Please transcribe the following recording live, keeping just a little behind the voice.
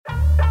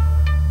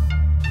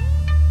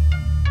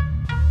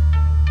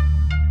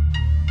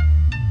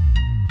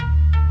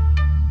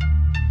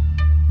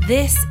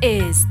This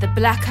is the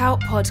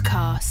Blackout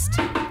Podcast.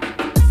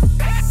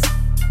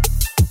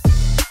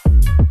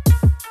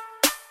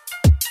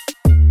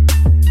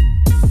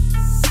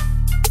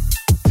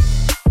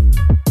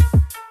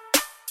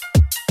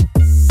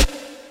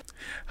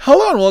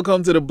 Hello and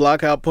welcome to the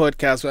Blackout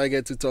Podcast, where I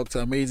get to talk to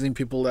amazing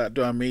people that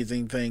do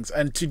amazing things.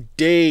 And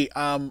today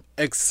I'm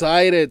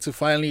excited to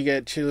finally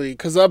get Chili,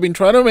 because I've been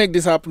trying to make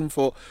this happen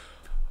for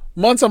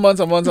months and months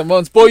and months and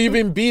months. Boy, you've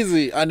been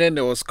busy, and then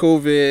there was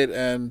COVID,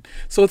 and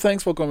so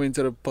thanks for coming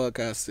to the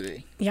podcast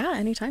today. Yeah,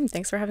 anytime.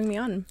 Thanks for having me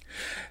on.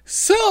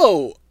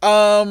 So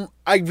I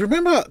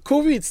remember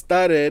COVID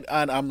started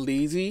and I'm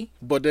lazy,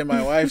 but then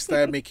my wife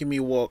started making me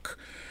walk.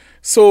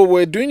 So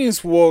we're doing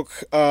this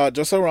walk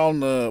just around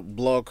the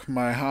block,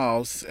 my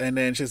house, and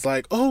then she's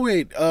like, oh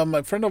wait,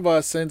 a friend of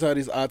ours sent out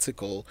this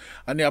article,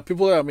 and there are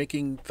people that are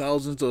making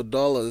thousands of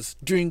dollars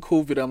during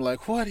COVID. I'm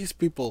like, who are these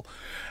people?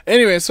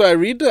 Anyway, so I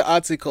read the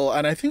article,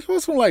 and I think it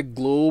was from like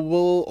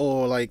Global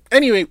or like,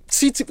 anyway,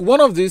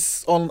 one of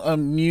these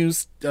on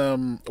news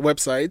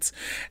websites,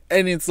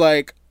 and it's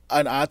like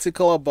an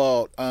article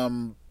about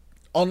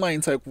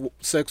online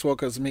sex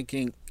workers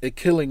making a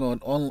killing on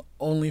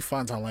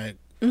OnlyFans. I'm like,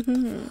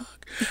 Mm-hmm.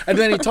 And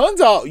then it turns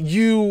out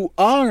you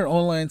are an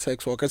online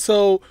sex worker.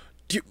 So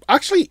do you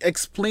actually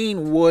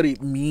explain what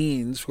it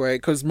means, right?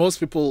 Because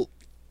most people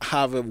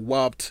have a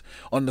warped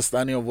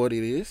understanding of what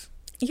it is.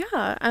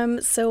 Yeah.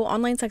 So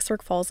online sex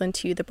work falls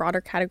into the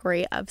broader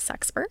category of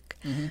sex work.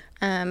 Mm-hmm.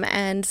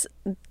 And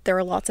there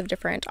are lots of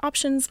different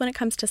options when it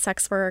comes to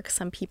sex work.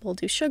 Some people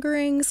do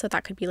sugaring, so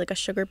that could be like a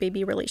sugar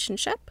baby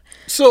relationship.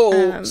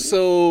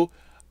 So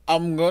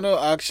I'm gonna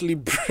actually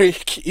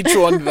break each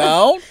one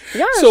down.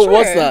 Yeah, so sure.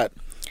 What's that?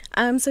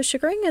 So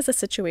sugaring is a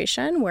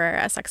situation where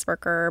a sex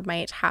worker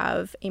might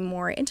have a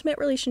more intimate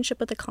relationship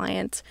with a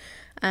client,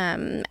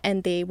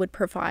 and they would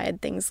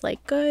provide things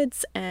like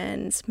goods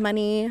and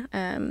money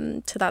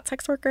to that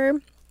sex worker.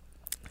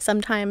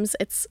 Sometimes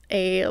it's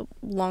a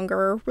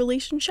longer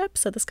relationship,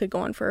 so this could go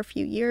on for a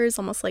few years,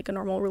 almost like a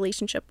normal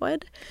relationship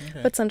would.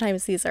 Okay. But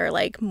sometimes these are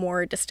like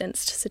more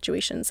distanced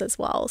situations as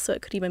well, so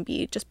it could even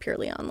be just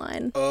purely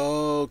online.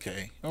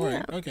 Okay. All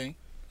right. Yeah. Okay.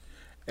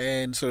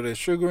 And so there's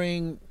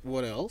sugaring.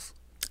 What else?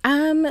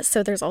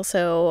 So there's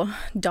also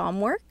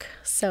dom work.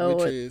 So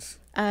which is?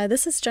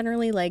 This is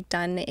generally like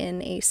done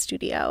in a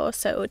studio.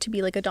 So to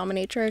be like a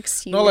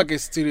dominatrix, not like a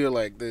studio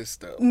like this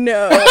though.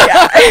 No,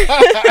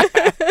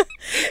 yeah.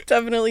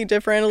 Definitely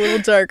different, a little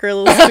darker, a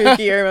little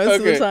spookier most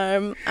of the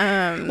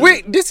time.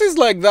 Wait, this is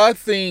like that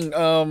thing,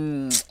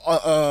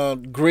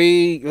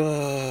 gray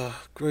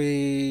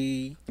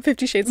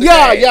 50 Shades of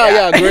Grey.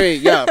 Yeah, gray,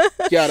 yeah,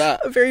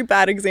 that. A very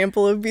bad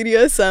example of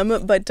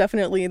BDSM, but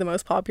definitely the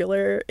most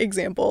popular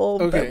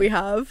example that we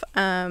have.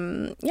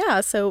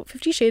 So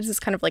 50 Shades is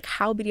kind of like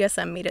how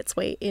BDSM made its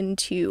way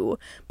into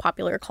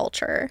popular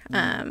culture.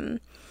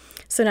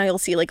 So now you'll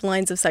see like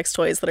lines of sex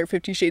toys that are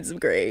 50 Shades of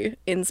Grey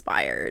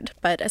inspired.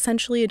 But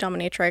essentially a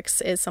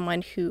dominatrix is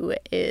someone who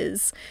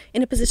is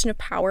in a position of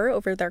power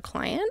over their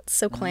clients.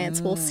 So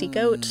clients will seek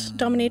out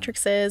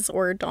dominatrixes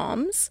or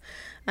doms.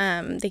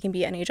 They can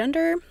be any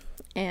gender,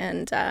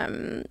 and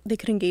they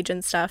could engage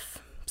in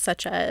stuff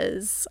such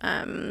as...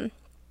 I'm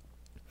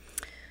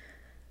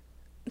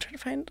trying to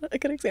find a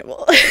good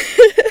example.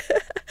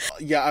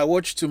 Yeah, I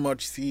watch too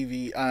much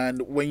TV,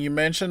 and when you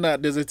mentioned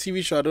that, there's a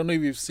TV show, I don't know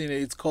if you've seen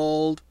it, it's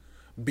called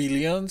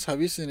Billions.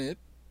 Have you seen it?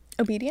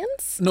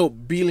 Obedience? No,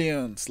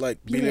 Billions, like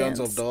billions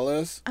of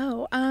dollars.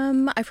 Oh,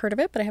 I've heard of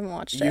it, but I haven't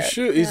watched it. You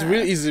should. It's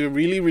a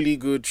really, really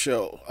good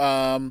show.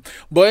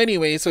 But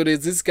anyway, so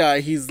there's this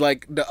guy, he's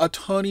like the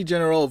Attorney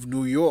General of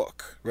New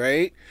York,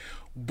 right?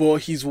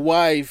 But his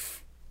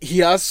wife, he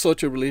has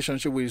such a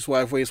relationship with his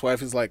wife where his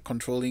wife is like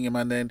controlling him,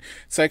 and then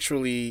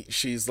sexually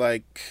she's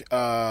like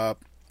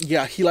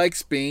he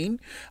likes pain.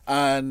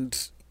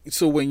 And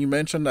so when you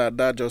mentioned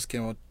that just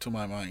came up to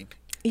my mind.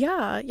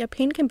 Yeah,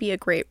 pain can be a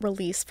great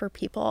release for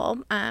people.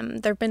 There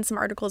have been some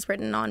articles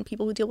written on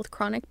people who deal with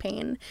chronic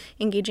pain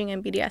engaging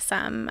in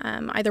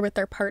BDSM, either with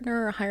their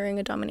partner or hiring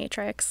a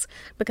dominatrix,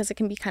 because it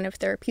can be kind of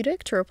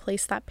therapeutic to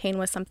replace that pain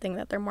with something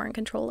that they're more in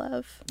control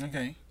of.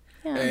 Okay.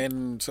 Yeah.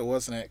 And so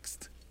what's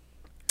next?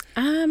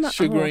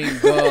 Sugaring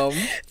gum.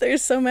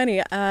 There's so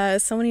many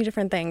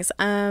different things.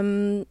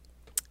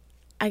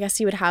 I guess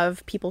you would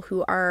have people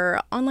who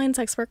are online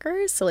sex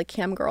workers, so like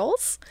cam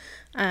girls.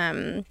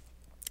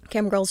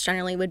 Cam girls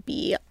generally would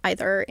be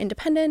either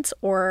independent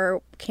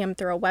or cam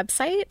through a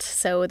website.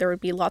 So there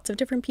would be lots of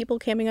different people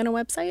camming on a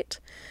website.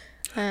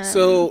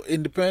 So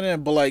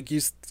independent, but like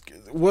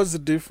what's the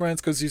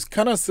difference? Because you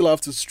kind of still have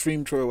to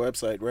stream through a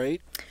website,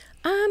 right?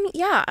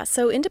 Yeah.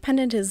 So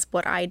independent is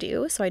what I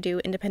do. So I do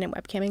independent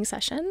webcamming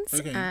sessions.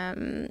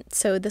 Okay.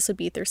 So this would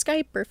be through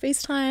Skype or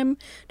FaceTime,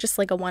 just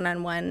like a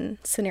one-on-one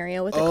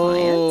scenario with a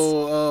client.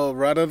 Oh,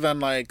 rather than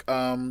like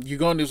you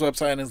go on this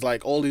website and it's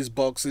like all these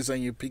boxes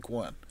and you pick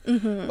one.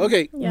 Mm-hmm.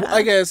 Okay. Yeah.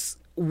 I guess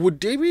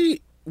what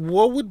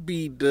would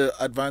be the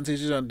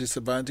advantages and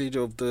disadvantage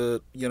of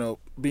the,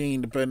 being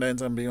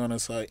independent and being on a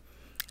site?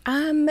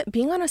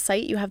 Being on a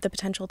site, you have the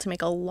potential to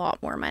make a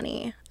lot more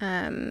money.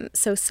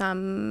 So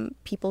some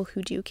people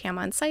who do cam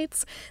on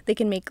sites, they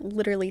can make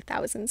literally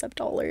thousands of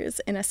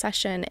dollars in a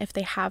session if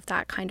they have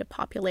that kind of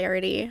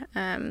popularity.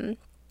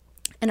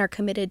 And are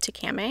committed to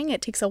camming.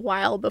 It takes a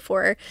while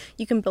before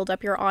you can build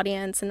up your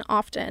audience, and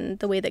often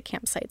the way that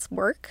campsites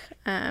work,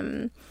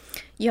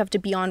 you have to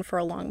be on for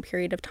a long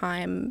period of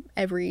time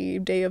every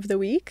day of the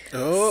week.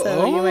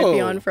 So you might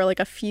be on for like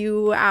a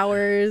few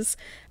hours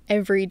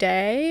every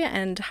day,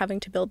 and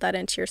having to build that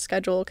into your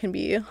schedule can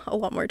be a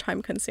lot more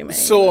time consuming.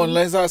 So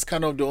unless that's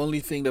kind of the only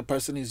thing the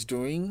person is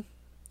doing?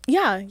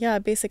 Yeah,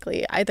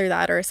 basically. Either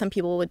that, or some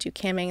people would do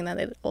camming and then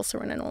they'd also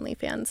run an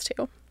OnlyFans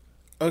too.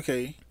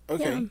 Okay.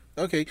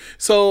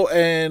 So,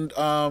 and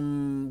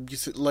you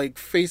said like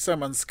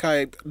FaceTime and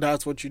Skype,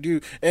 that's what you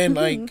do. And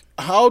like,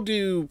 how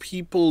do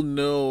people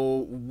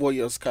know what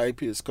your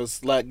Skype is?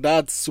 Because like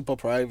that's super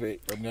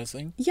private, I'm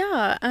guessing.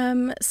 Yeah.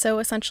 So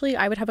essentially,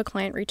 I would have a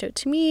client reach out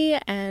to me,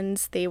 and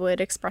they would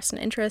express an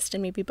interest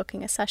in maybe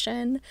booking a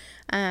session.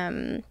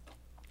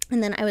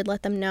 And then I would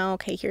let them know,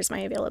 okay, here's my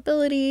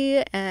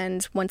availability.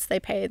 And once they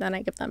pay, then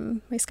I give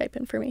them my Skype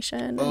information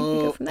and we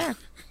go from there.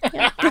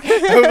 Yeah.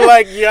 I'm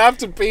like, you have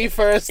to pay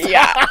first.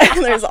 Yeah.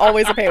 There's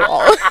always a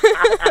paywall.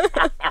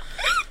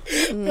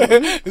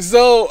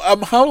 So,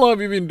 how long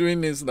have you been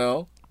doing this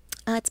now?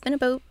 It's been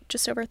about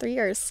just over 3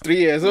 years. 3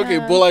 years, okay.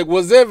 But like,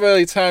 was there ever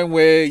a time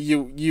where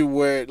you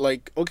were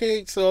like,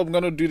 okay, so I'm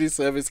gonna do this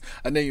service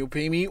and then you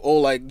pay me,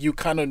 or like you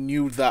kind of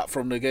knew that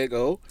from the get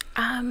go?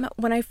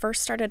 When I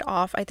first started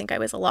off, I think I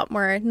was a lot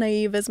more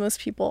naive, as most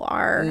people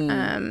are.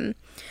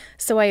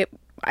 So I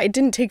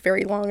didn't take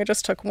very long. It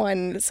just took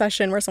one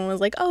session where someone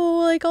was like, oh,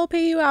 like, I'll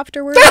pay you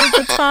afterwards.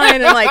 It's fine.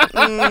 And I'm like,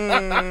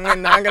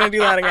 I'm not going to do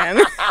that again.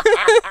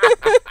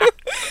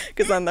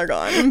 Because then they're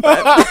gone.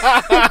 But,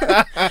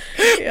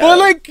 yeah. Well,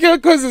 like,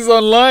 because it's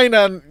online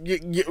and,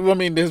 I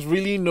mean, there's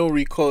really no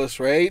recourse,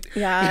 right?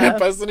 Yeah. The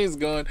person is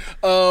gone.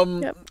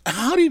 Yep.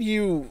 How did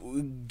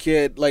you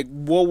get, like,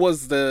 what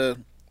was the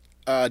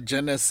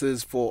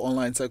genesis for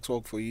online sex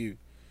work for you?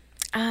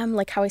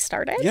 Like how I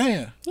started?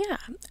 Yeah.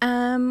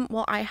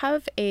 Well, I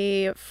have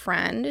a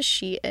friend.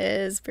 She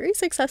is very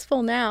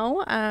successful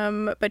now,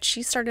 but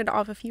she started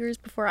off a few years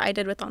before I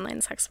did with online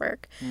sex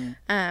work.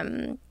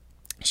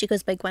 She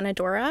goes by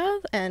Gwenadora,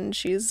 and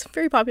she's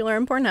very popular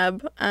on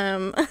Pornhub.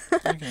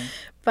 Okay.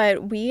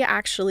 But we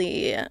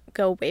actually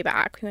go way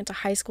back. We went to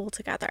high school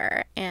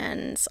together,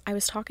 and I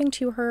was talking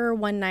to her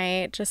one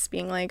night, just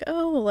being like,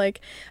 oh,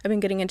 like, I've been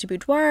getting into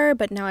boudoir,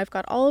 but now I've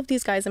got all of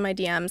these guys in my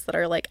DMs that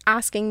are, like,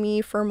 asking me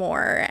for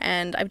more,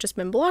 and I've just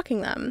been blocking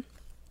them.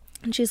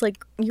 And she's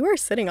like, you are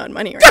sitting on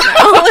money right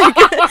now.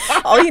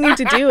 Like, all you need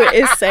to do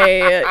is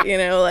say, you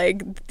know,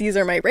 like, these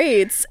are my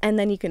rates, and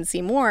then you can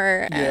see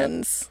more,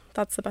 and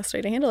that's the best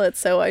way to handle it.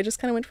 So I just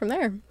kind of went from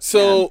there.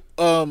 So,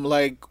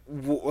 was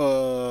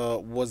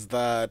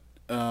that,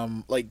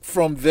 like,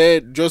 from there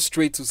just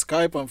straight to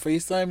Skype and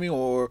FaceTiming,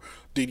 or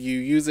did you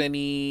use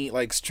any,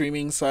 like,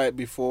 streaming site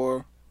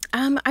before?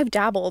 I've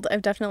dabbled.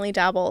 I've definitely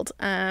dabbled.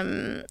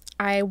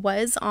 I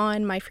was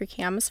on My Free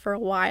Cams for a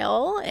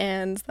while,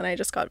 and then I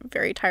just got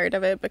very tired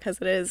of it because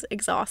it is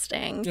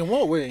exhausting. In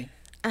what way?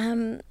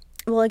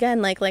 Well,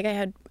 again, like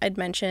I'd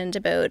mentioned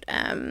about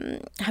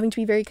having to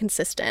be very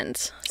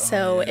consistent.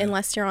 So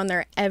unless you're on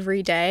there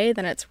every day,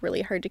 then it's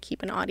really hard to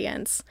keep an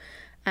audience.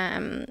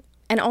 And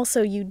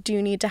also, you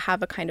do need to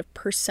have a kind of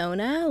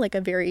persona, like a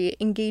very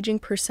engaging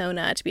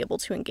persona, to be able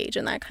to engage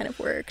in that kind of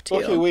work, too.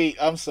 Okay, wait.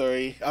 I'm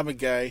sorry. I'm a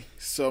guy.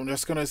 So I'm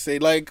just going to say,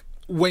 like,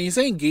 when you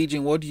say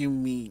engaging, what do you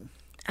mean?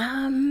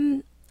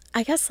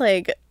 I guess,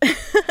 like,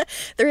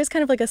 there is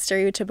kind of like a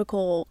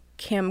stereotypical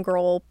cam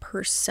girl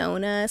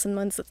persona.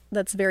 Someone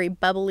that's very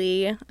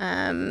bubbly.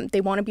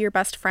 They want to be your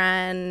best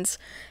friend.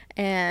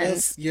 And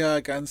Yes, yeah,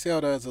 I can see how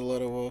that's a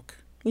lot of work.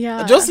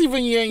 yeah. Just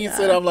even hearing you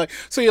said, I'm like,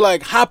 so you're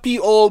like happy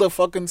all the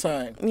fucking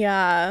time.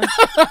 Yeah.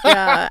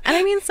 And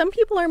I mean, some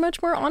people are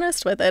much more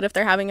honest with it. If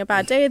they're having a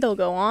bad day, they'll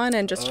go on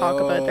and just talk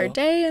about their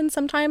day. And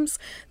sometimes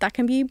that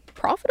can be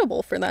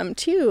profitable for them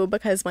too,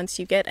 because once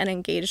you get an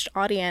engaged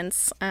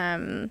audience,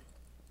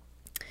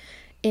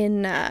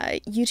 in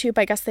YouTube,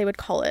 I guess they would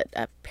call it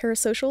a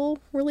parasocial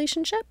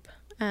relationship.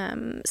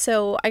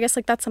 So I guess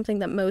like that's something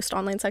that most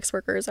online sex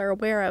workers are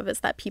aware of,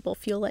 is that people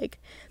feel like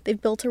they've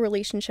built a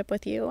relationship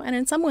with you, and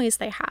in some ways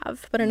they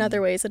have, but in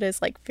other ways it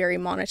is like very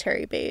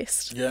monetary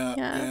based.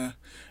 Yeah.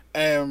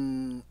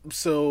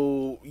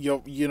 So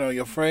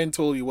your friend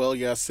told you, well,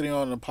 you're sitting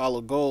on a pile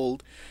of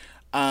gold,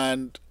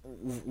 and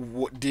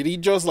did he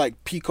just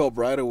like pick up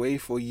right away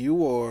for you,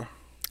 or?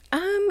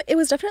 It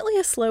was definitely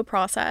a slow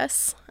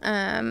process.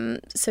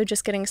 So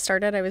just getting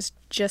started, I was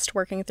just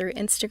working through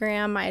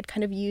Instagram. I had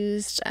kind of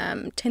used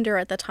Tinder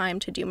at the time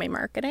to do my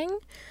marketing.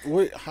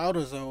 Wait, how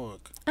does that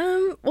work?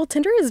 Well,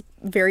 Tinder is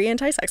very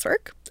anti-sex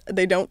work.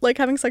 They don't like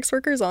having sex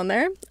workers on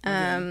there.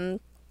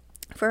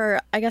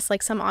 For, I guess,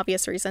 like some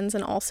obvious reasons,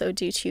 and also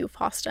due to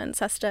FOSTA and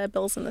SESTA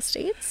bills in the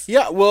States.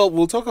 Yeah, well,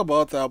 we'll talk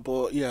about that,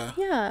 but yeah.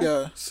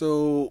 Yeah.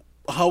 So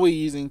how are you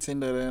using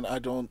Tinder then? I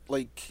don't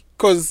like,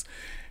 because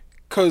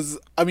Because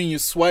I mean, you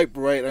swipe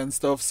right and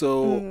stuff.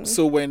 So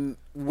when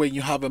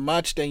you have a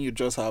match, then you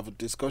just have a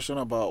discussion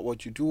about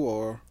what you do,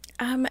 or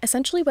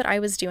Essentially what I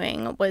was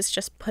doing was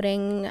just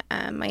putting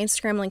my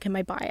Instagram link in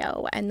my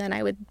bio, and then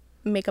I would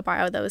make a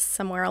bio that was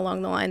somewhere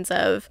along the lines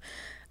of,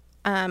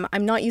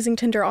 I'm not using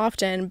Tinder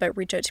often, but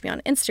reach out to me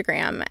on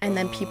Instagram. And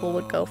then people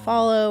would go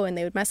follow and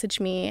they would message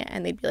me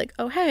and they'd be like,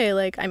 oh, hey,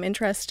 like, I'm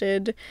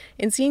interested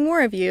in seeing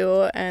more of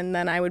you. And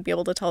then I would be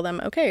able to tell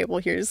them, okay, well,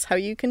 here's how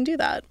you can do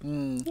that.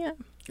 Yeah.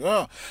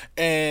 Yeah.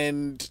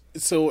 And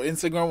so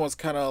Instagram was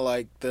kind of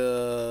like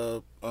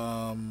the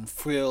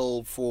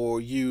frill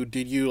for you. Do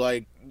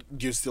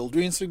you still do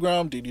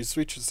Instagram? Did you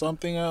switch to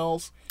something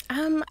else?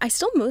 I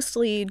still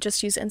mostly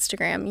just use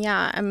Instagram.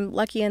 Yeah, I'm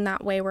lucky in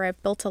that way where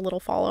I've built a little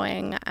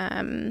following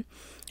and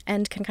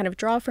can kind of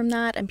draw from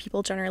that. And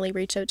people generally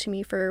reach out to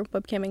me for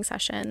webcamming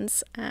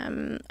sessions.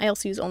 I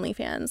also use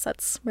OnlyFans.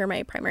 That's where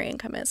my primary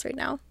income is right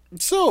now.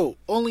 So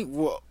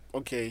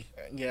okay,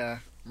 yeah.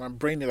 My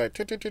brain is like,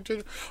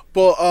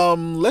 but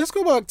let's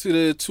go back to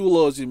the two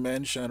laws you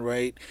mentioned,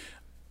 right?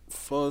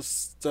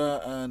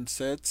 FOSTA and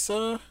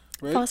SETSA,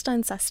 right? FOSTA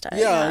and SESTA.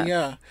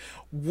 Yeah.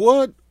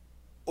 What?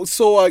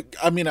 So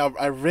I mean,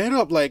 I read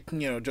up like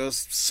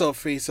just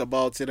surface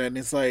about it, and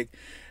it's like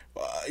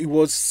it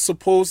was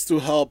supposed to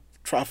help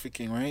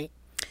trafficking, right?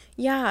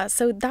 Yeah,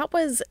 so that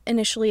was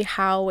initially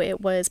how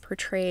it was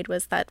portrayed,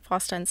 was that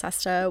FOSTA and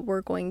SESTA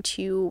were going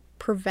to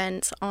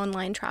prevent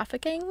online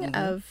trafficking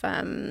of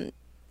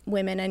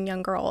women and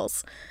young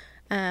girls.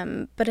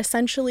 But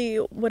essentially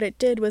what it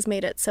did was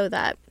made it so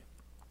that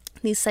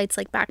these sites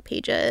like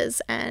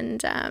Backpages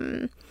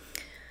and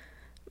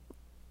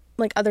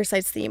like other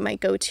sites that you might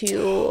go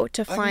to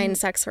find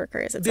sex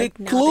workers, it's they like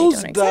now closed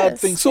they don't that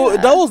exist. thing. So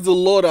that was the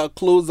law that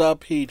closed that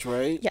page,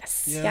 right?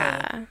 Yes.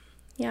 Yeah.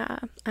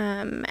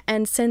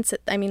 And since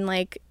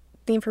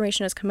the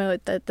information has come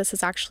out that this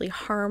has actually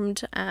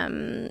harmed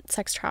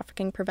sex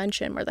trafficking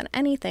prevention more than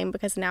anything,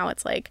 because now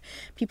it's like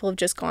people have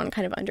just gone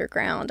kind of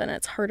underground and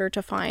it's harder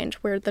to find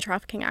where the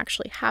trafficking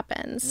actually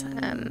happens.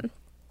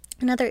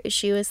 Another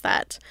issue is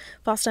that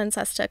FOSTA and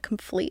SESTA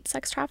conflate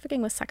sex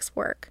trafficking with sex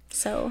work.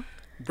 So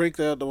break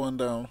that one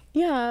down.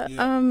 Yeah.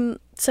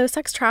 So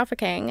sex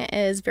trafficking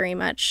is very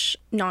much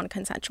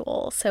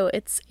non-consensual. So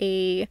it's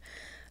a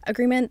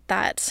agreement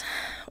that,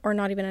 or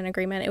not even an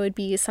agreement, it would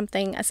be a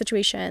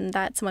situation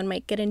that someone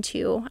might get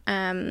into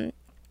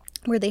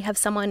where they have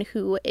someone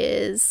who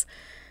is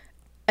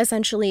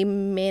essentially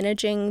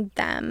managing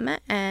them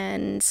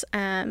and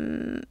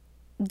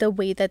the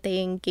way that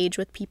they engage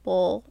with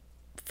people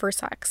for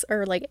sex,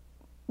 or like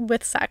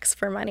with sex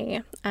for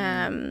money.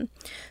 So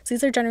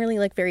these are generally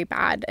like very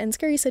bad and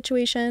scary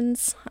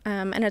situations,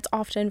 and it's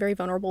often very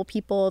vulnerable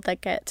people that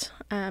get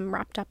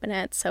wrapped up in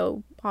it,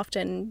 so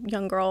often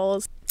young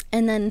girls.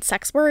 And then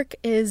sex work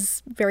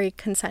is very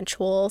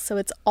consensual, so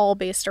it's all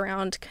based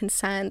around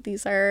consent.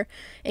 These are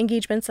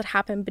engagements that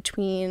happen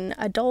between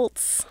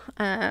adults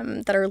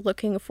that are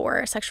looking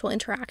for sexual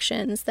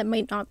interactions that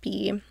might not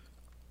be,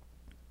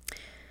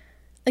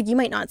 like, you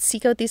might not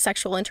seek out these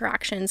sexual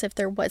interactions if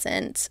there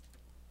wasn't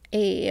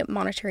a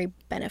monetary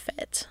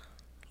benefit.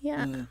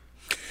 Yeah.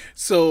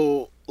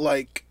 So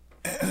like,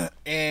 but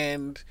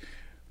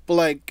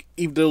like,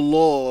 if the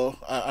law,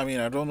 I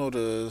mean, I don't know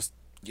the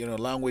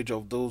language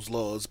of those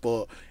laws,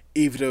 but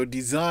if they're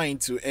designed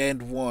to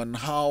end one,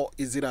 how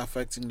is it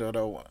affecting the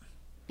other one?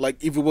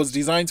 Like, if it was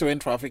designed to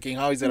end trafficking,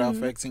 how is it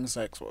affecting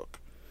sex work?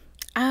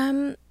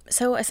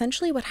 So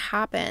essentially what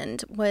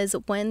happened was,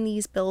 when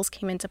these bills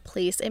came into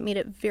place, it made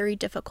it very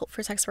difficult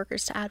for sex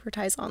workers to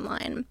advertise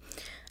online.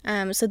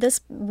 So this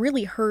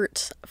really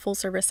hurt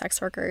full-service sex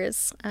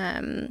workers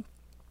in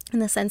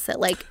the sense that,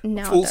 like,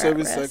 now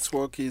full-service sex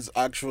work is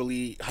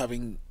actually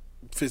having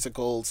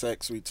physical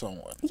sex with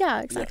someone.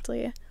 Yeah,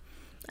 exactly.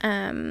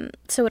 Yeah.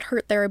 So it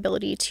hurt their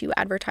ability to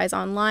advertise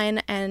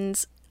online,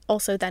 and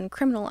also then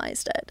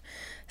criminalized it.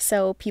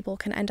 So people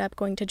can end up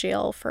going to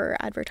jail for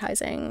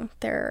advertising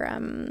their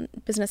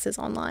businesses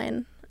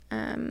online.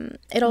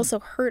 It also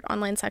hurt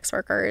online sex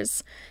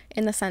workers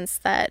in the sense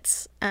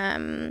that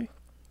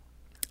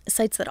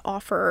sites that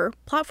offer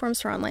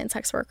platforms for online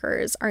sex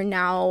workers are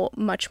now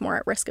much more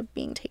at risk of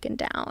being taken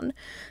down.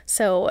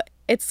 So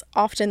it's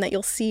often that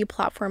you'll see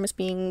platforms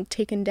being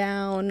taken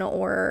down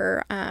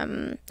or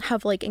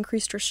have like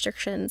increased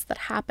restrictions that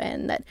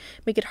happen that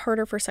make it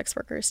harder for sex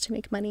workers to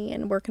make money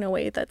and work in a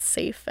way that's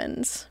safe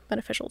and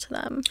beneficial to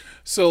them.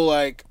 So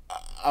like,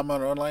 I'm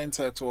an online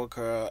sex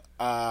worker.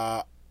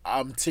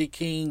 I'm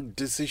taking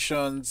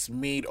decisions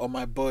made on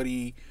my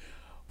body,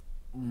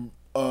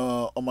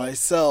 on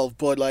myself,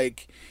 but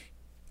like,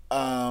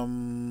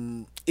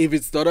 if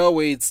it's the other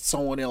way, it's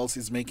someone else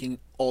is making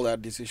all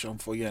that decision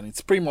for you, and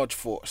it's pretty much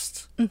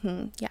forced.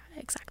 Yeah,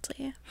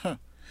 exactly.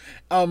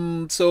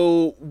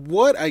 So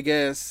what, I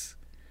guess,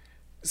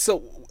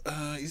 so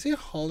is it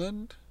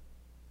Holland?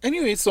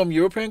 Anyway, some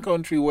European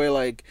country where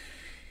like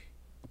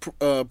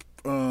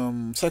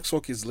sex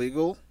work is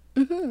legal.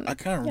 I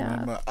can't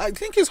remember. I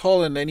think it's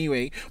Holland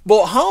anyway.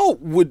 But how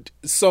would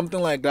something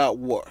like that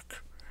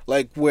work?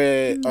 like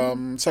where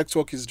sex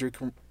work is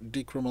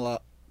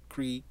decriminalized.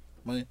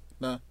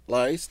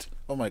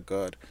 Oh my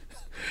god.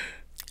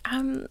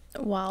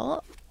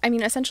 Well, I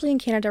mean, essentially in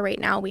Canada right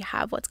now, we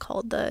have what's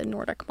called the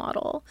Nordic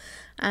model.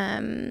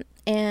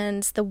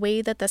 And the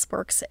way that this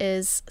works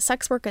is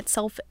sex work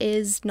itself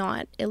is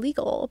not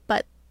illegal,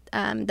 but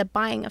the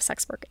buying of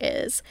sex work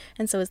is,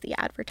 and so is the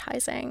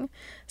advertising.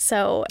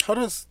 So how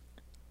does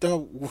that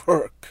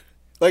work?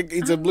 Like,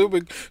 it's a blue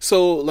book.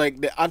 So,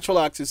 like, the actual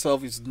act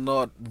itself is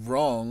not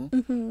wrong,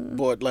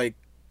 but like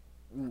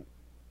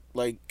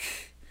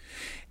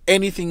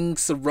anything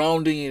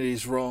surrounding it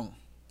is wrong.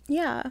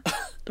 Yeah,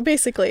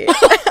 basically.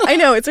 I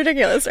know, it's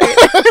ridiculous, right?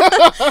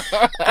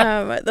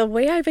 The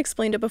way I've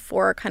explained it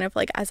before, kind of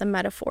like as a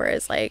metaphor,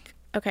 is like,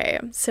 okay,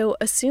 so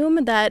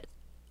assume that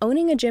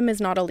owning a gym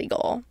is not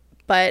illegal,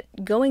 but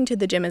going to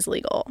the gym is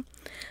legal.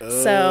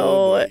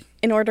 So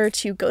in order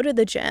to go to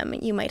the gym,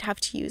 you might have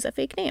to use a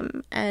fake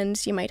name,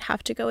 and you might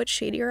have to go at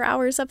shadier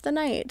hours of the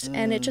night.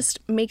 And it just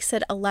makes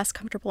it a less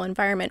comfortable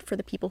environment for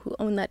the people who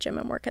own that gym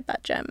and work at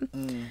that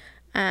gym.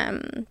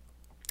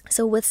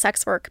 So with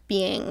sex work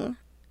being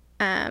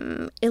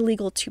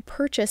illegal to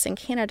purchase in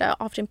Canada,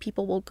 often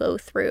people will go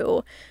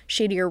through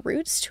shadier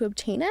routes to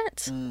obtain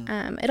it.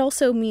 It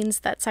also means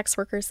that sex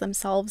workers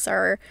themselves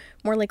are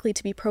more likely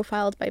to be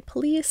profiled by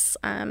police,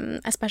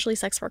 especially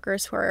sex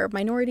workers who are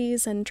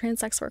minorities and trans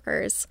sex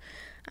workers.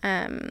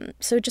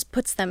 So it just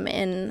puts them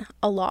in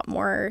a lot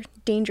more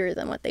danger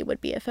than what they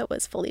would be if it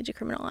was fully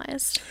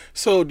decriminalized.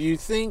 So do you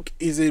think,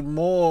 is it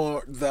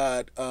more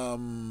that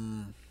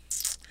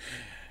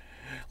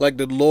like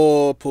the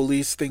law,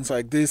 police, things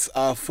like this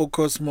are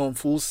focused more on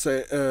full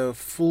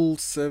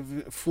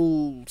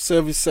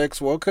service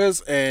sex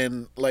workers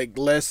and like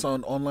less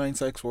on online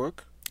sex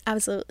work?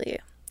 Absolutely.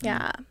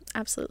 Yeah,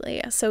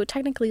 absolutely. So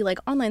technically, like,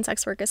 online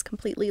sex work is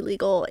completely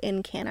legal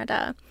in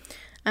Canada.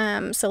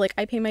 So like,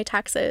 I pay my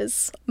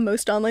taxes.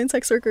 Most online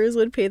sex workers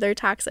would pay their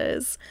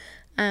taxes.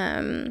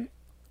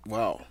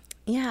 Wow.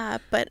 Yeah,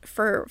 but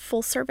for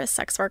full service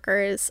sex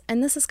workers,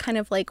 and this is kind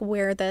of like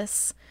where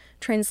this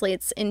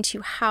translates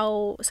into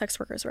how sex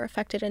workers were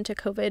affected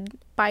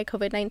by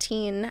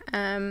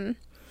COVID-19.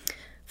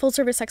 Full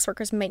service sex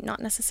workers might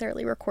not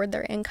necessarily record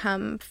their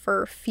income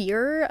for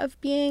fear of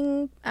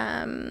being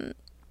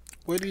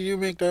where do you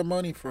make that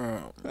money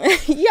from?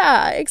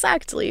 Yeah,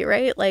 exactly,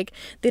 right? Like,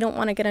 they don't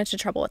want to get into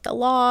trouble with the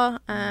law.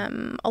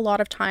 A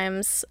lot of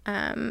times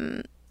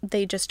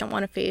they just don't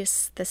want to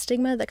face the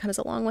stigma that comes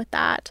along with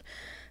that.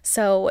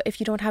 So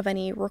if you don't have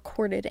any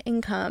recorded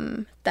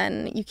income,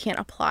 then you can't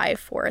apply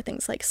for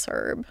things like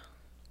CERB.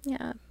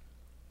 Yeah.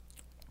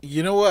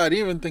 You know what? I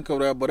didn't even think of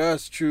that, but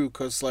that's true,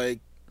 because, like,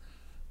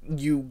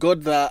 you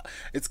got that.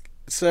 It's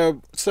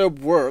CERB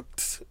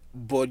worked,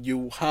 but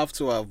you have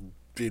to have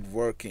been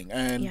working.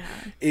 And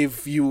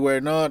if you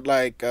were not,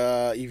 like,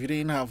 if you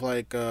didn't have,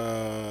 like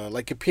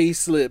a pay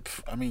slip,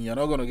 I mean, you're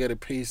not going to get a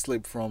pay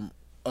slip from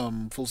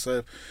full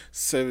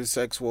service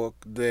sex work,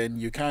 then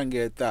you can't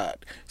get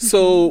that.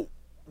 So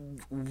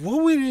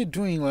what were they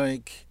doing?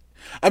 Like,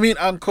 I mean,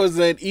 because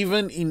then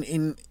even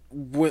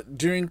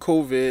during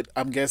COVID,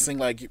 I'm guessing,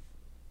 like,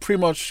 pretty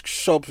much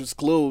shops was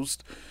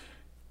closed.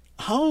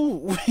 How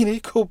were they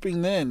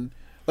coping then?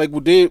 Like,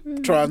 would they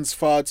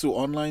transfer to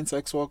online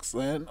sex works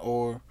then,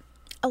 or?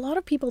 A lot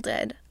of people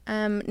did.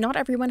 Not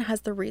everyone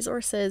has the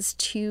resources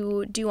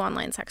to do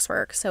online sex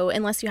work. So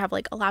unless you have,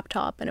 like, a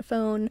laptop and a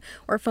phone,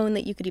 or a phone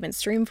that you could even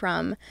stream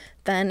from,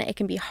 then it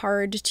can be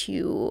hard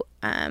to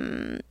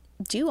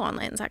do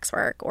online sex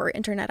work or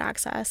internet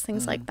access,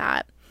 things like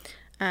that.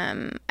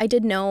 I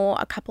did know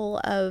a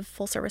couple of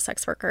full service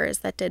sex workers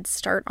that did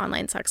start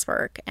online sex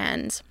work,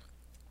 and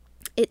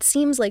it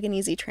seems like an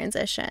easy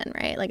transition,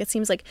 right? Like, it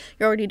seems like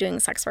you're already doing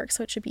sex work,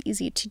 so it should be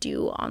easy to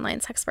do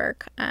online sex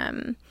work.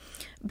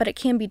 But it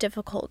can be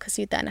difficult because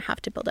you then have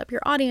to build up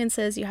your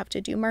audiences, you have to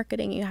do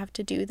marketing, you have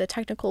to do the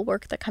technical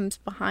work that comes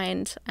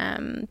behind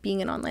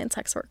being an online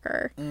sex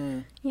worker.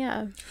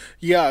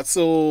 Yeah,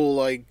 so,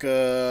 like,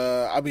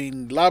 I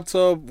mean,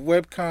 laptop,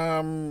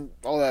 webcam,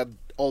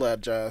 all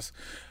that jazz.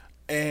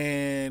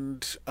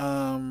 And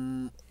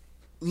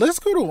let's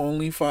go to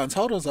OnlyFans.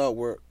 How does that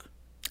work?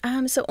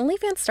 So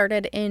OnlyFans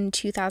started in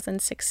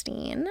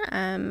 2016,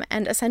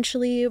 and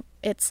essentially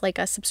it's like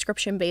a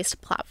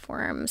subscription-based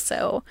platform.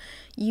 So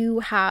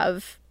you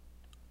have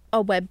a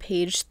web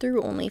page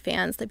through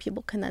OnlyFans that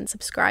people can then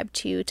subscribe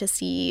to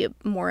see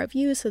more of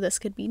you. So this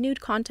could be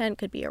nude content,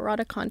 could be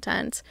erotic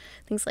content,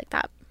 things like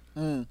that.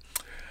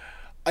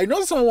 I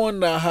know someone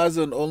that has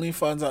an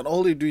OnlyFans and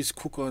all they do is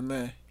cook on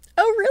there.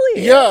 Oh,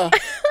 really? Yeah.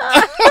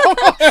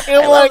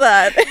 I love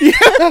that.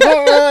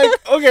 Yeah,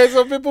 like, okay,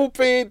 so people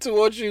pay to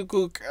watch you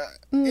cook.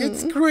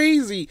 It's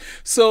crazy.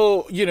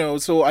 So,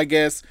 so I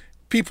guess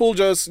people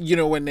just,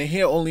 when they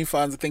hear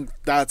OnlyFans, I think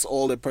that's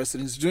all the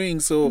person is doing.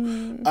 So,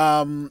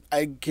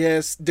 I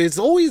guess there's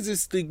always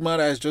this stigma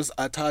that's just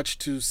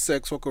attached to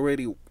sex work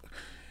already.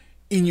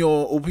 In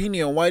your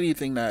opinion, why do you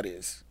think that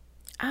is?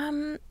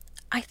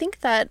 I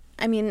think that,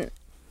 and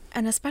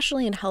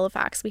especially in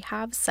Halifax, we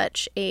have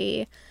such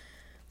a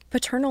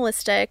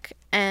paternalistic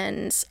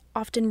and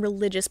often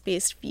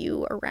religious-based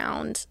view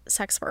around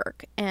sex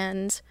work,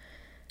 and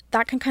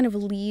that can kind of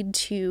lead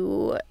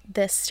to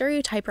this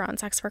stereotype around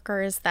sex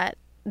workers that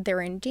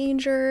they're in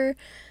danger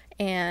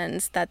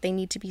and that they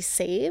need to be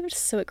saved.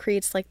 So it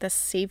creates like this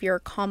savior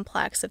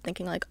complex of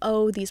thinking like,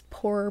 oh, these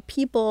poor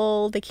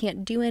people, they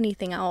can't do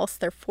anything else,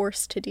 they're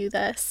forced to do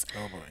this.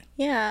 Oh boy.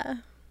 Yeah.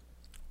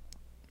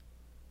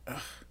 Ugh.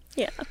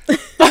 Yeah.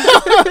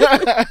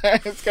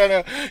 It's kind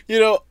of, you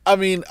know, I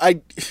mean,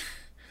 I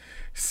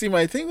see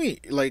my thing,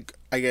 like,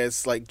 I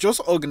guess, like,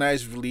 just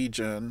organized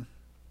religion,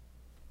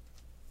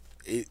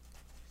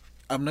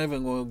 I'm not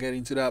even going to get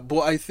into that,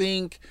 but I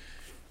think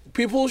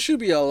people should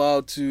be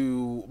allowed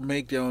to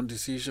make their own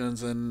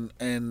decisions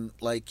and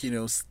like, you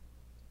know,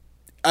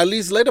 at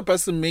least let a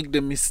person make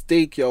the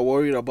mistake you're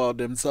worried about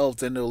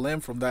themselves, and they'll learn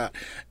from that,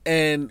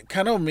 and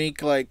kind of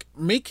make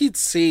it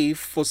safe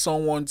for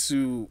someone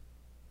to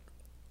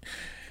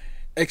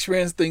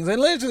experience things.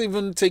 And let's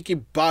even take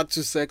it back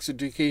to sex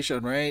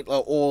education, right?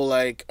 Or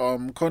like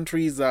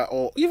countries that,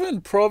 or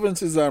even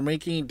provinces that are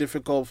making it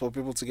difficult for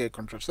people to get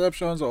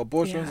contraceptions or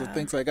abortions or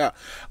things like that.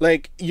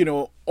 Like, you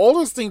know, all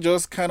those things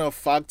just kind of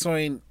factor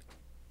in.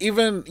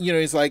 Even, you know,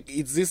 it's like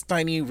it's this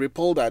tiny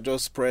ripple that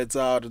just spreads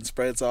out and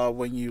spreads out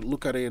when you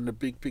look at it in the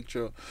big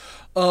picture.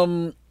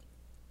 So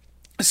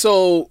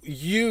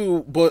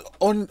but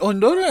on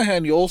the other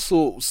hand, you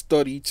also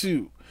study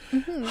too.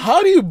 Mm-hmm.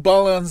 How do you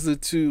balance the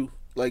two?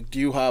 Like, do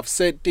you have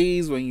set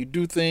days when you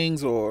do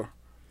things, or?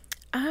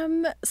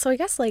 So I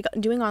guess like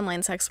doing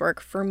online sex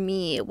work for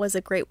me was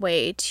a great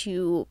way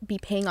to be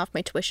paying off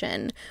my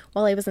tuition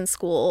while I was in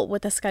school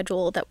with a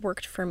schedule that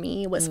worked for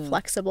me, was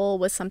flexible,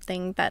 was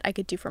something that I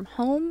could do from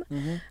home.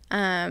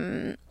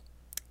 Mm-hmm.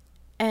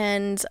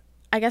 And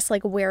I guess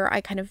like where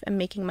I kind of am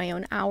making my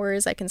own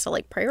hours, I can still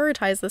like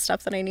prioritize the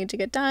stuff that I need to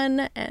get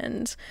done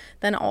and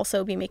then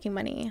also be making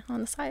money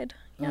on the side.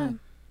 Yeah.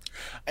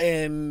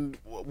 And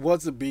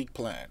what's the big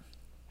plan?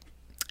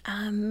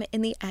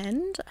 In the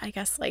end, I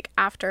guess like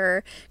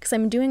after, because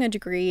I'm doing a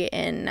degree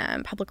in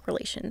public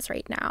relations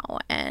right now,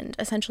 and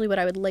essentially what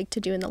I would like to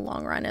do in the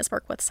long run is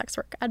work with sex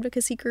work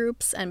advocacy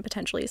groups and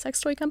potentially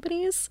sex toy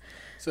companies.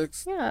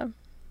 Yeah.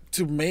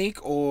 To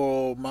make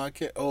or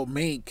market or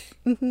make?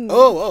 Mm-hmm.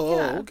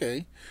 Oh,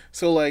 okay.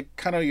 So like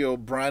kind of your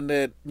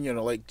branded, you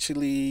know, like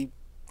chili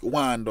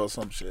wand or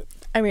some shit.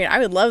 I mean, I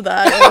would love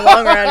that in the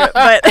long run,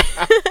 but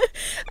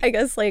I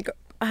guess like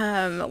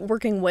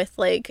working with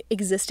like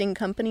existing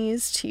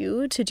companies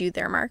too to do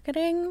their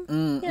marketing.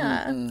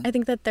 I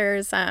think that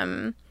there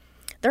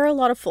are a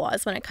lot of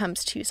flaws when it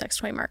comes to sex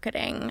toy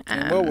marketing.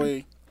 In what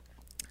way?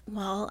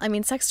 Well, I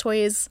mean, sex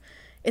toys,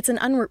 it's an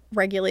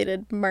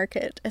unregulated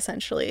market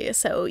essentially.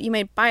 So you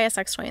might buy a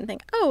sex toy and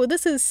think, oh,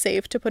 this is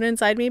safe to put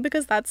inside me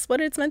because that's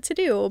what it's meant to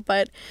do.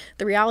 But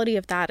the reality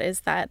of that is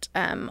that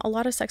a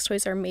lot of sex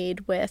toys are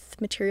made with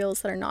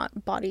materials that are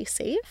not body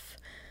safe.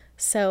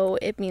 So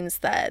it means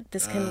that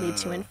this can lead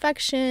to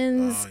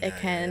infections. It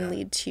can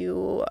lead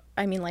to,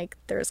 I mean, like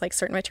there's like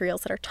certain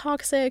materials that are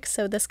toxic.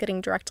 So this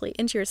getting directly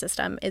into your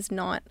system is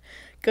not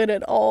good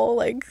at all.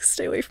 Like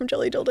stay away from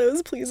jelly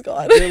dildos, please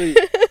God. Really?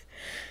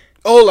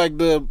 Oh, like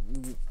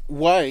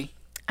why?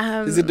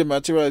 Is it the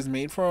material it's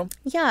made from?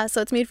 Yeah,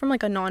 so it's made from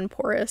like a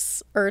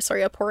porous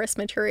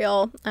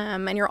material.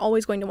 And you're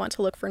always going to want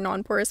to look for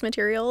non-porous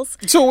materials.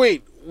 So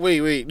wait.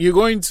 You're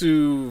going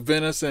to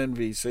Venus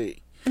NVC.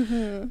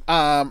 Mm-hmm.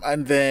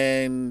 And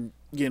then,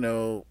 you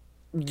know,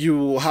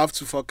 you have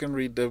to fucking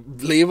read the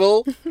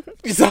label.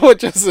 Is that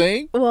what you're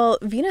saying? Well,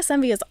 Venus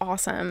Envy is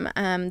awesome.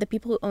 The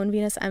people who own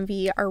Venus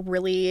Envy are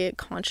really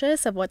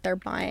conscious of what they're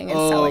buying and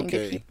selling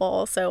to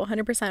people. So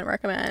 100%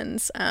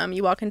 recommend.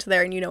 You walk into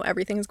there and you know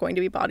everything is going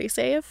to be body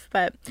safe.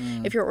 But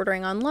if you're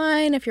ordering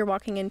online, if you're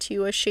walking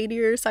into a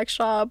shadier sex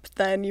shop,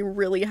 then you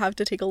really have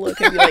to take a look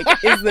and be like,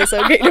 is this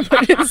okay to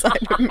put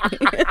inside of me?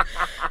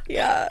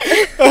 Yeah.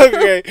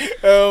 Okay.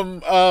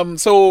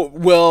 So,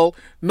 well,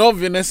 not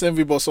Venus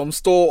Envy, but some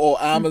store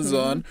or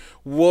Amazon.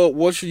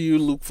 What should you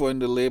look for in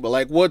the label?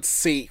 Like, what's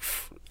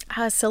safe?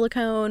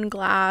 Silicone,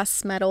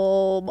 glass,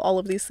 metal, all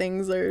of these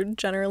things are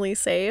generally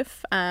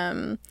safe.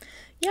 Yeah.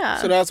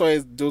 So that's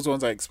why those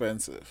ones are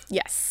expensive.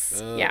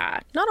 Yes. Yeah.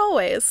 Not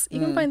always. You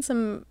can find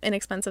some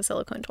inexpensive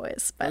silicone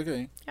toys, but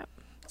yeah.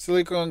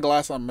 Silicone,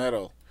 glass, and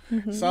metal.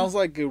 Sounds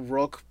like a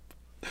rock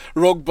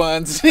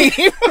band name.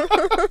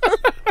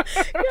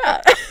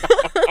 Yeah.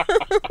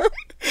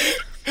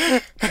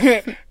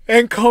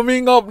 And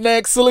coming up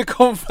next,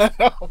 Silicone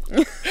Metal.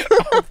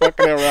 I'm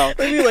fucking around.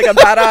 Maybe like a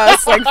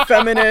badass, like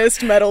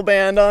feminist metal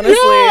band, honestly.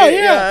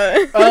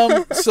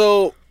 Yeah.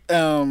 So,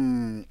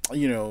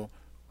 you know,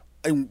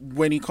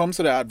 when it comes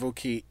to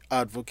the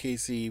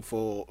advocacy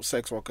for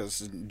sex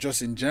workers,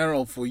 just in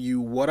general for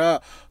you, what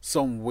are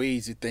some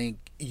ways you think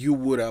you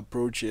would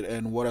approach it,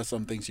 and what are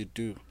some things you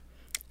do?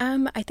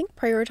 I think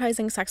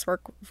prioritizing sex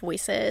work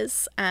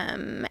voices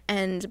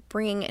and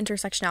bringing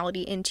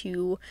intersectionality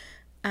into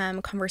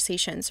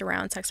conversations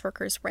around sex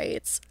workers'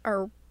 rights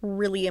are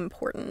really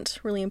important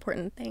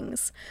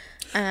things.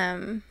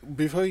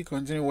 Before you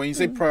continue, when you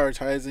say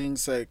prioritizing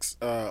sex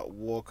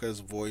workers'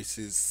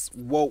 voices,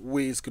 what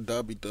ways could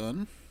that be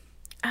done?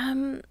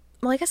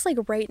 Well, I guess like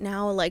right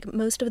now, like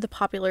most of the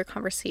popular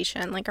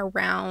conversation like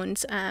around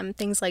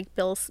things like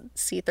Bill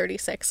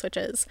C-36, which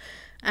is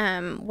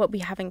what we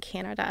have in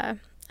Canada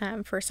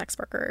for sex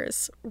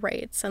workers'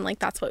 rights, and like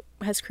that's what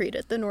has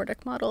created the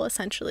Nordic model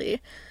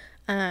essentially.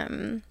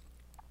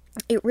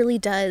 It really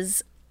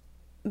does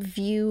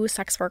view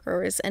sex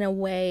workers in a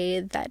way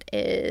that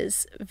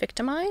is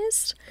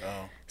victimized.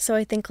 Oh. So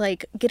I think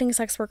like getting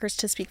sex workers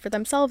to speak for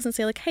themselves and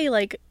say like, hey,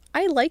 like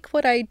I like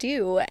what I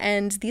do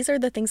and these are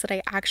the things that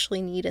I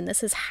actually need and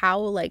this is how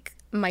like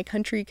my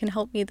country can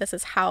help me. This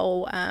is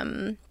how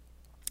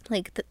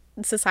like the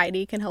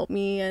society can help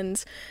me,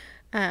 and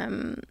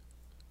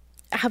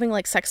having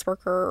like sex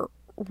worker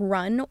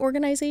run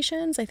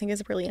organizations I think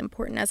is really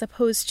important, as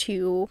opposed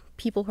to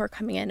people who are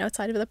coming in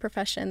outside of the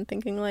profession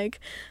thinking like,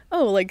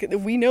 oh, like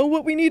we know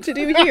what we need to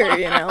do here,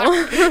 you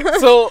know.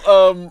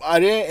 So are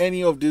there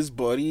any of these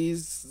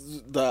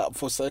bodies that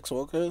for sex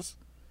workers?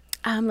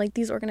 Like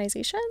these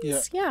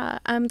organizations? Yeah.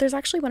 There's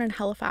actually one in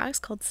Halifax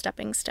called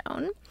Stepping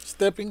Stone.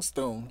 Stepping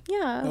Stone?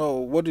 Yeah. Oh,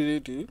 what do they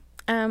do?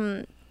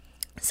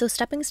 So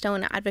Stepping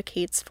Stone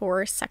advocates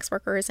for sex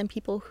workers and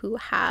people who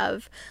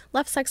have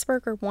left sex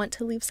work or want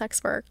to leave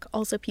sex work,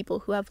 also people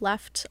who have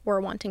left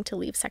or wanting to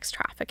leave sex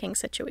trafficking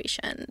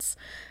situations.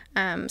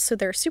 So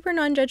they're super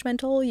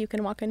non-judgmental. You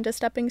can walk into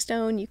Stepping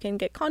Stone, you can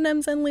get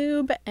condoms and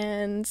lube,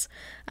 and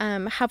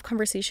have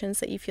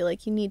conversations that you feel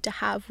like you need to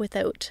have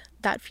without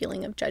that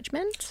feeling of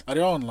judgment. Are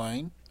they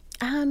online?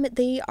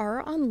 They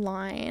are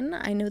online.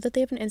 I know that they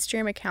have an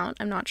Instagram account.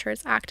 I'm not sure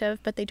it's active,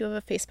 but they do have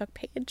a Facebook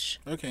page.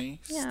 Okay.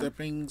 Yeah.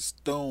 Stepping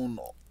Stone.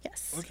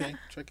 Yes. Okay,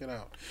 check it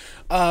out.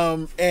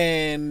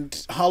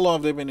 And how long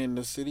have they been in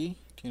the city?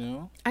 Do you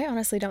know? I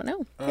honestly don't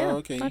know.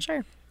 Okay. Not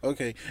sure.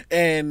 Okay.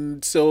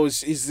 And so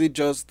is it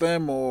just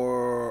them,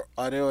 or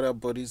are there other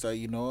bodies that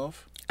you know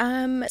of?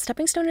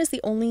 Stepping Stone is the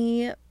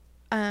only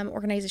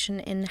organization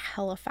in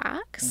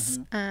Halifax.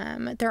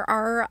 There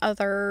are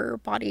other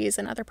bodies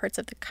in other parts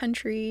of the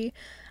country.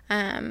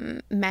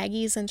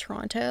 Maggie's in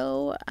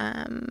Toronto,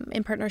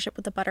 in partnership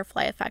with the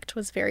Butterfly Effect,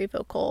 was very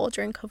vocal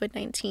during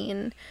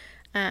COVID-19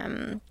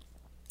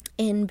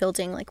 in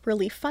building like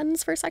relief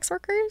funds for sex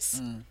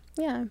workers.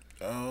 Yeah.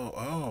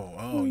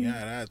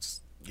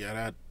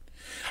 That.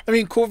 I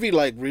mean, COVID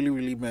like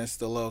really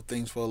messed a lot of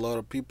things for a lot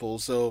of people.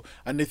 So,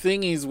 and the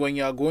thing is, when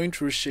you're going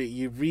through shit,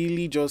 you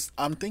really just,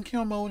 I'm thinking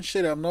of my own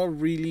shit. I'm not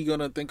really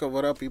gonna think of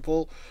other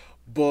people.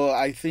 But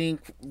I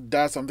think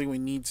that's something we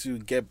need to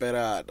get better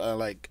at,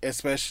 like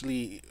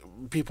especially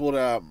people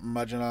that are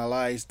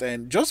marginalized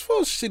and just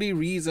for shitty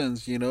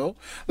reasons, you know.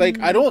 Like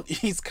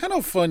it's kind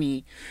of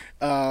funny.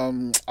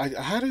 I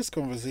had this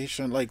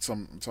conversation like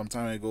some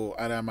time ago,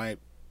 and I might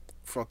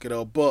fuck it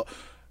up, but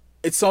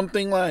it's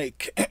something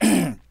like.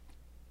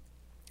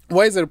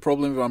 Why is it a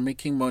problem if I'm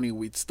making money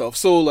with stuff?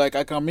 So, like,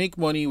 I can make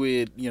money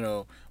with, you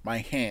know, my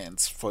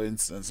hands, for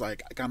instance.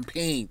 Like, I can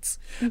paint,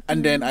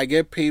 and then I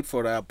get paid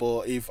for that.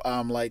 But if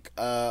I'm, like,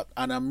 an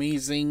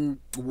amazing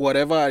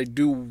whatever I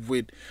do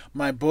with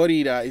my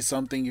body that is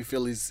something you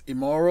feel is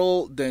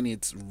immoral, then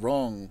it's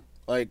wrong.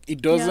 Like,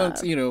 it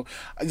doesn't, you know,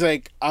 it's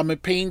like, I'm a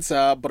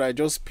painter, but I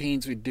just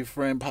paint with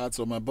different parts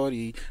of my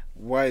body.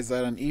 Why is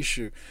that an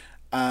issue?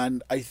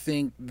 And I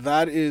think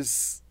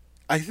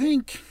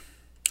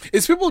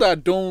it's people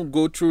that don't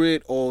go through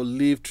it or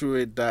live through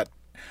it that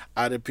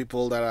are the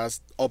people that are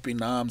up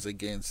in arms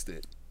against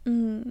it.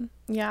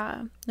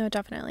 Yeah, no,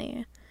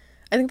 definitely.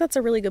 I think that's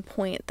a really good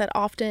point, that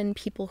often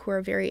people who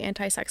are very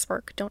anti-sex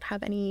work don't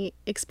have any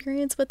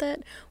experience with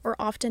it, or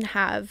often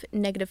have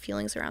negative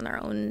feelings around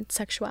their own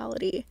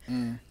sexuality.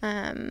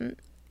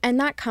 And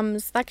that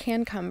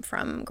can come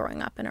from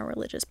growing up in a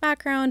religious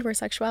background where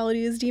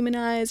sexuality is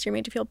demonized. You're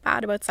made to feel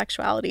bad about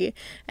sexuality.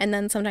 And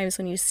then sometimes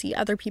when you see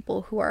other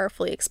people who are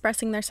fully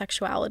expressing their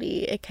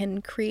sexuality, it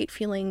can create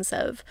feelings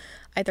of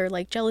either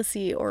like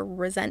jealousy or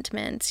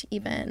resentment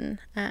even,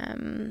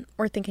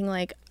 or thinking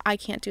like, I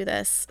can't do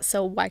this,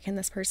 so why can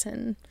this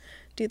person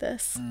do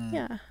this?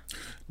 Yeah.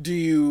 Do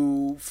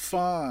you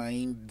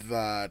find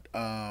that,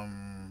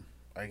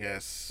 I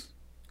guess,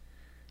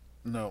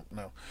 no.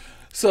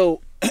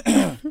 So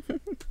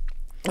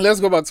let's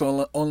go back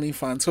to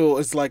OnlyFans. So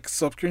it's like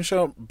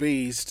subscription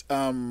based.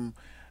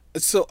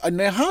 So and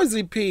then how is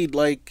it paid?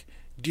 Like,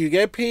 do you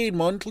get paid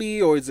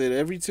monthly, or is it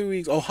every 2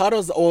 weeks, or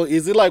or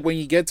is it like when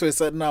you get to a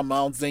certain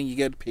amount, then you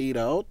get paid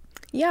out?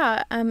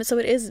 Yeah, so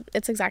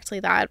it's exactly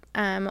that.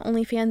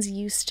 OnlyFans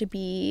used to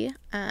be,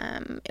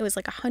 it was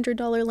like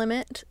 $100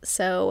 limit,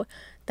 so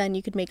then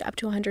you could make up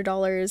to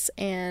 $100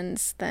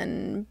 and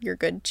then you're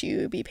good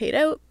to be paid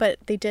out. But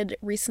they did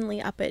recently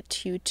up it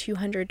to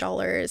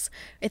 $200.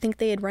 I think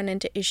they had run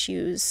into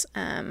issues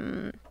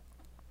either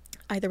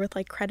with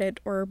like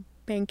credit or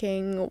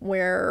banking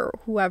where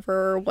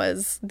whoever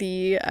was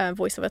the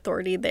voice of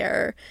authority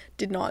there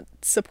did not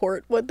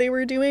support what they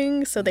were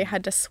doing, so they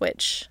had to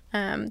switch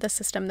the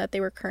system that they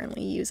were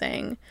currently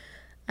using.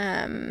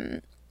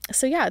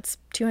 So yeah, it's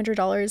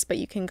 $200, but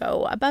you can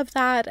go above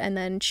that and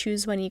then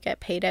choose when you get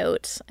paid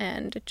out,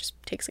 and it just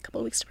takes a couple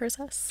of weeks to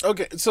process.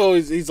 Okay, so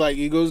it's like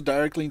it goes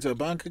directly into a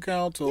bank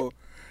account, or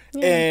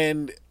Yeah.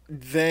 and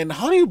then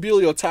how do you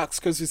bill your tax?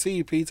 Because you say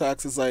you pay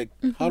taxes. Like,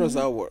 how does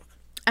that work?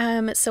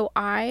 So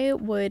I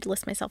would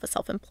list myself as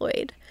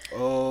self-employed.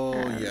 Oh,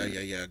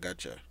 yeah,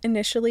 gotcha.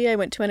 Initially, I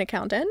went to an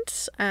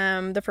accountant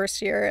the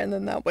first year, and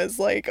then that was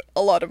like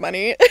a lot of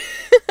money.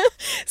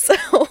 So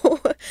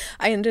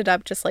I ended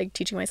up just like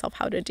teaching myself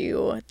how to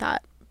do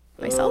that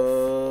myself.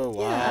 Oh,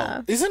 wow.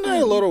 Yeah. Isn't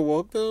that a lot of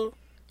work, though?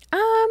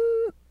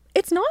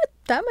 It's not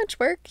that much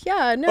work.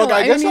 Yeah, no. Okay,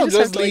 I guess mean, you I'm just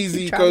have just to, like, lazy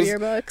keep track of because your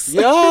books.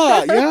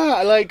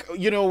 yeah, like,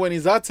 when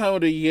it's that time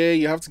of the year,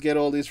 you have to get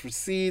all these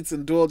receipts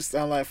and do all this.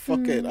 I'm like,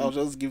 fuck it, I'll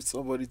just give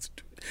somebody to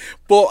do it.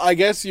 But I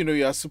guess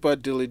you're super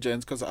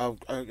diligent, because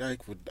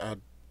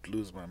I'd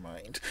lose my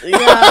mind.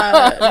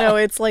 Yeah, no,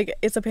 it's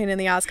a pain in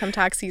the ass come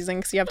tax season,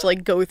 because you have to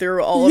like go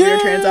through all of your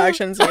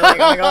transactions and you're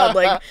like, oh my god,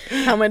 like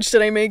how much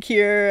did I make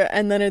here?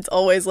 And then it's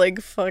always like,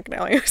 fuck,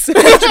 now I owe so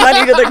much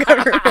money to the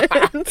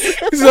government.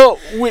 So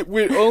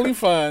with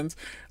OnlyFans,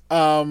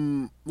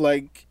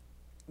 like,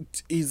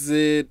 is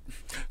it,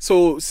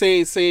 so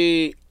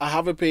say I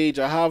have a page,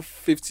 I have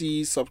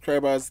 50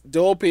 subscribers, they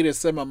all pay the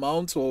same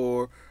amount,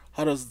 or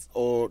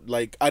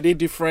like, are they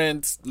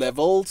different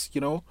levels?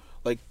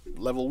 Like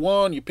level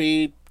 1 you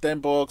pay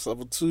 $10,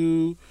 level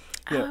 2.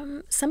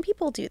 Some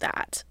people do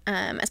that,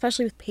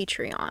 especially with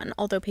Patreon,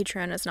 although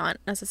Patreon is not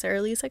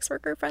necessarily sex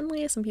worker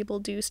friendly. Some people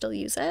do still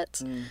use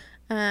it.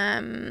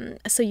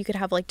 So you could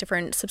have like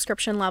different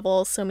subscription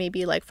levels, so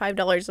maybe like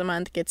 $5 a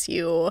month gets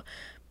you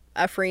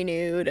a free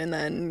nude, and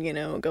then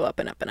go up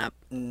and up and up.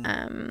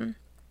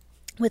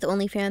 With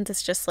OnlyFans,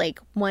 it's just like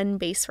one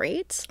base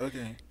rate.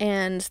 Okay.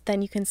 And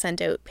then you can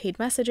send out paid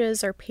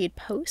messages or paid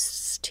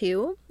posts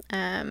too.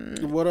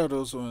 What are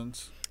those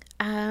ones?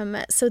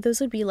 So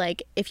those would be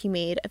like, if you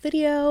made a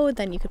video,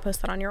 then you could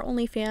post that on your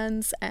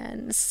OnlyFans,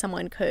 and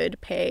someone could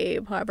pay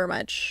however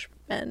much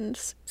and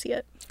see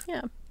it.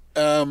 Yeah.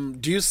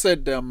 Do you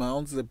set the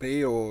amounts they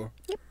pay, or?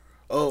 Yep.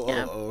 Oh,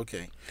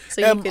 okay.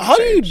 So you could how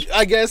do charge. you?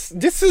 I guess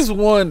this is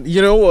one.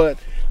 You know what?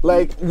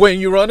 Like, when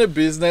you run a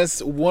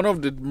business, one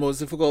of the most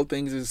difficult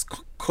things is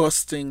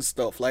costing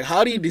stuff. Like,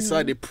 how do you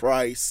decide the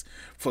price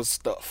for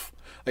stuff?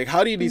 Like,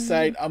 how do you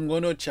decide I'm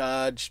going to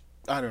charge,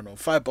 I don't know,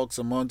 $5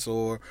 a month,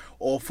 or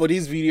for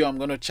this video I'm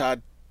going to charge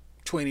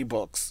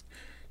 $20?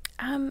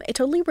 It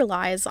totally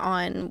relies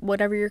on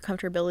whatever your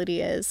comfortability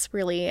is,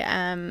 really.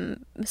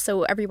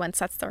 So everyone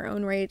sets their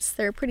own rates.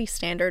 They're pretty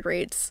standard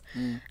rates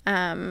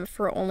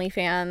for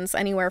OnlyFans.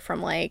 Anywhere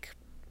from like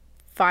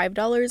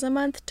 $5 a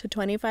month to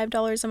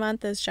 $25 a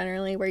month is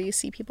generally where you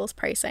see people's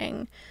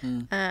pricing.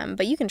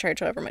 But you can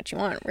charge however much you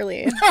want,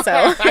 really. So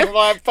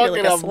I'm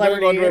fucking a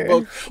celebrity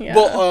 $100. yeah.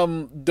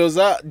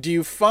 But do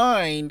you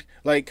find,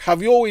 like,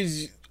 have you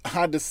always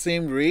had the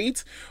same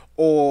rate?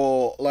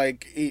 Or,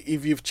 like,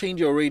 if you've changed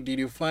your rate, did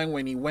you find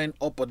when it went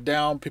up or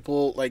down,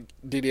 people, like,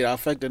 did it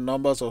affect the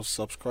numbers of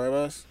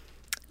subscribers?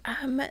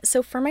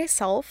 So for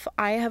myself,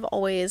 I have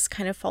always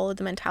kind of followed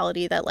the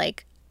mentality that,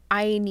 like,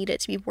 I need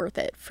it to be worth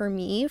it for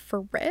me,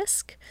 for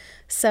risk.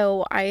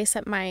 So I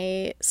set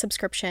my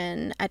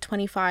subscription at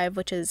 $25,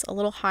 which is a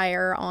little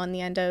higher on the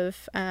end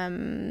of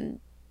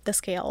the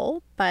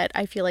scale, but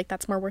I feel like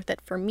that's more worth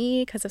it for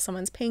me, because if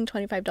someone's paying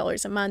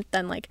 $25 a month,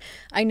 then like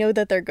I know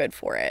that they're good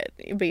for it.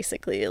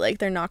 Basically, like,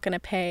 they're not going to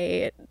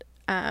pay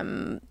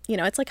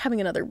it's like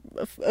having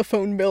a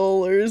phone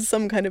bill or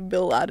some kind of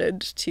bill added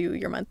to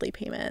your monthly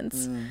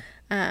payments.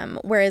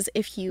 Whereas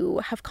if you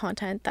have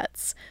content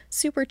that's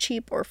super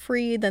cheap or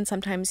free, then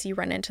sometimes you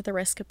run into the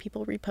risk of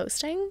people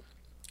reposting.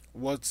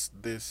 What's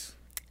this?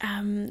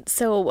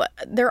 So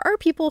there are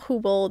people who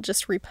will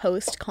just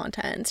repost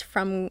content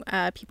from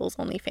people's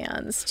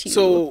OnlyFans to...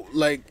 So,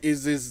 like,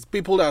 is this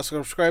people that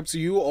subscribe to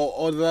you,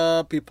 or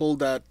other people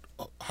that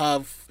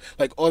have,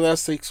 like, other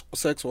sex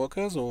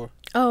workers, or?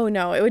 Oh,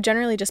 no. It would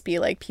generally just be,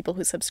 like, people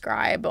who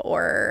subscribe,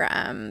 or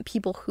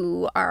people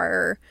who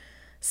are...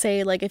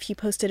 Say, like, if you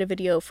posted a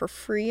video for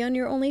free on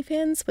your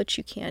OnlyFans, which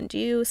you can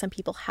do, some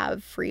people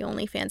have free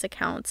OnlyFans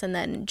accounts and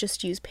then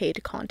just use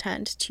paid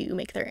content to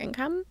make their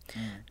income.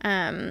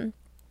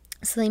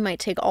 So they might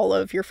take all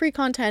of your free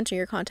content or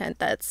your content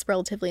that's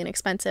relatively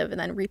inexpensive and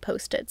then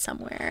repost it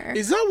somewhere.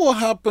 Is that what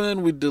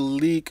happened with the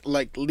leak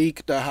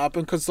that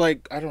happened? Because,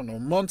 like, I don't know,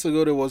 months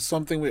ago there was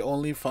something with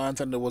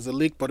OnlyFans and there was a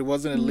leak, but it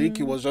wasn't a leak.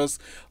 It was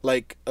just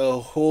like a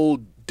whole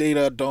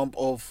data dump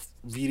of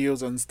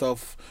videos and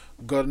stuff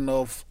gotten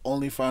off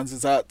OnlyFans.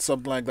 Is that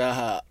something like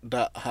that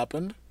that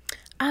happened?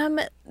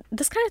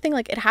 This kind of thing,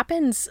 like, it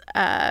happens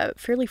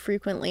fairly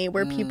frequently,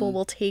 where people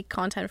will take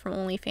content from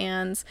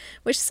OnlyFans,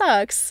 which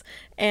sucks,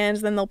 and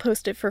then they'll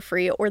post it for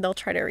free, or they'll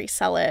try to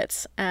resell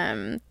it.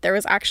 There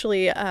was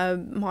actually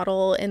a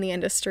model in the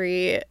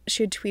industry.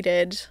 She had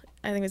tweeted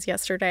I think it was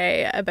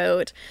yesterday,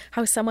 about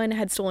how someone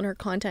had stolen her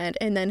content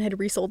and then had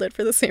resold it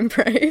for the same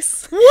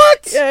price.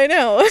 What? Yeah, I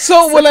know.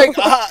 So we're like,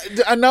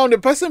 and now the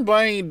person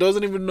buying it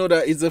doesn't even know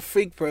that it's a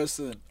fake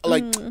person.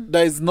 Like,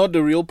 that is not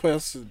the real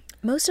person.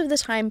 Most of the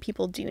time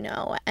people do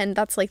know, and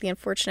that's like the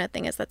unfortunate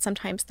thing, is that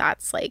sometimes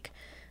that's like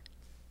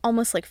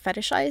almost like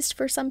fetishized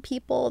for some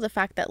people, the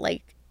fact that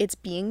like it's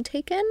being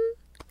taken,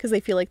 because they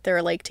feel like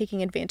they're like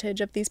taking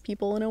advantage of these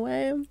people in a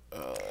way.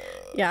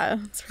 Yeah,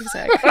 it's pretty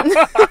sick.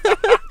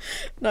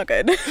 Not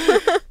good.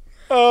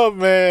 Oh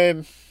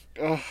man.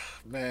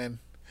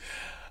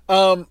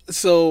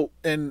 So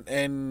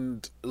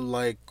and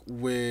like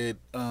with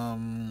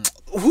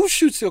who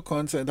shoots your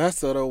content?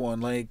 That's the other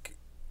one. Like,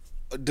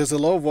 there's a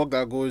lot of work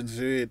that goes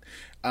into it.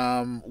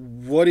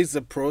 What is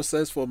the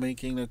process for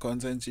making the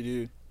content you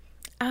do?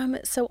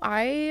 So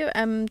I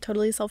am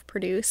totally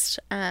self-produced,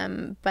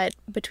 but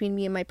between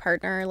me and my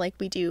partner, like,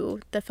 we do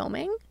the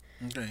filming.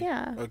 Okay.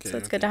 Yeah. Okay, So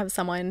it's good to have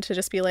someone to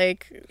just be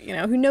like, you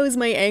know, who knows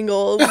my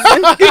angles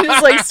and can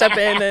just like step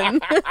in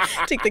and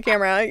take the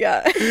camera.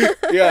 Yeah.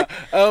 Yeah.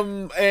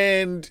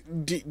 And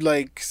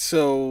like,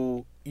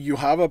 so you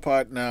have a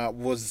partner.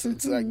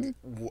 It's like,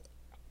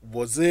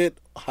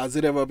 has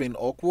it ever been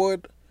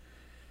awkward?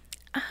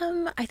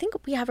 I think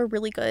we have a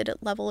really good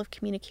level of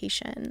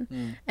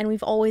communication, and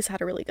we've always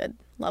had a really good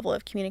level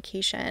of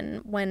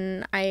communication.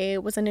 When I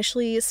was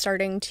initially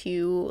starting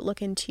to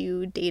look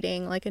into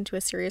dating, like into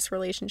a serious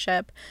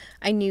relationship,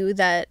 I knew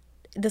that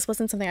this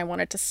wasn't something I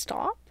wanted to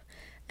stop.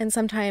 And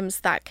sometimes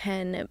that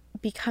can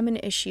become an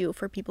issue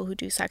for people who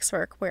do sex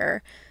work,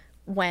 where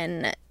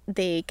when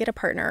they get a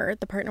partner,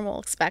 the partner will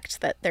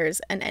expect that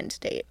there's an end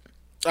date.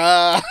 You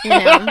know,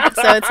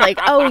 so it's like,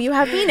 oh, you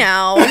have me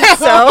now,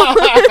 so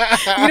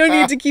you don't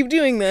need to keep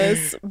doing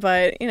this.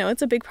 But you know,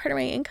 it's a big part of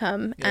my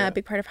income, a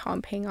big part of how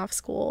I'm paying off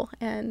school,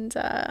 and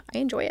I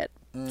enjoy it.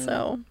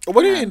 So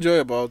what do you enjoy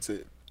about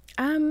it?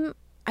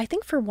 I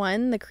think for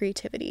one, the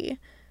creativity,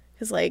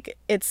 because like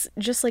it's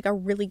just like a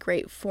really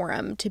great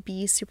forum to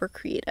be super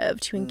creative,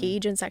 to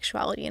engage in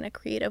sexuality in a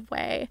creative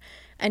way,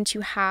 and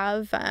to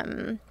have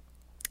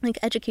like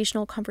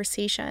educational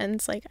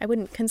conversations. Like, I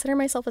wouldn't consider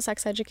myself a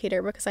sex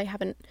educator because I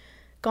haven't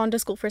gone to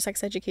school for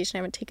sex education.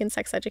 I haven't taken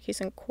sex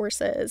education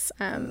courses,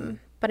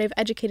 but I've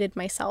educated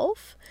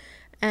myself,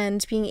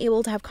 and being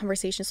able to have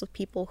conversations with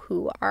people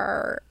who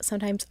are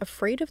sometimes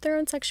afraid of their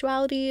own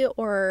sexuality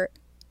or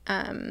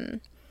ashamed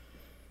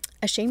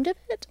of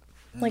it.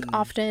 Like,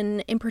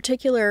 often, in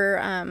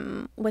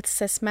particular, with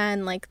cis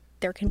men, like,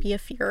 there can be a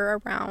fear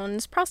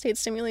around prostate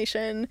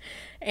stimulation,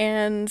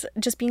 and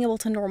just being able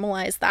to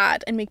normalize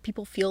that and make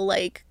people feel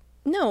like,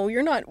 no,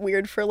 you're not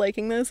weird for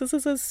liking this. This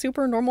is a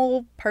super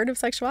normal part of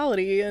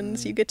sexuality, and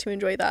you get to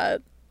enjoy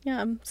that.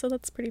 Yeah, so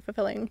that's pretty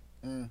fulfilling.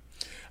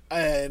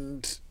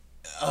 And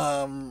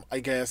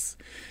I guess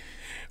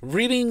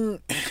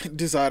reading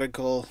this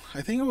article,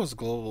 I think it was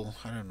Global,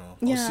 I don't know,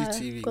 or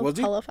CTV. Global Was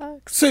it?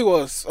 Halifax. So it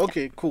was.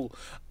 Okay, cool.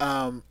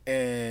 And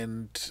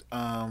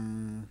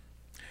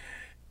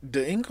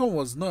the income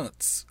was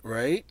nuts,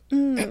 right?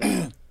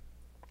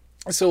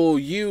 So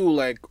you,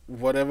 like,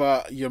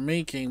 whatever you're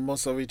making,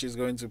 most of it is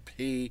going to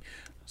pay.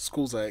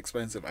 Schools are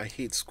expensive. I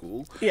hate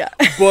school. Yeah.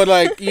 But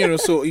like, you know,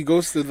 so it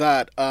goes to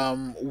that.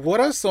 What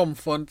are some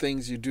fun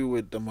things you do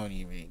with the money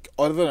you make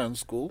other than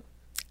school?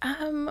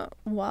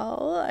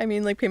 Well, I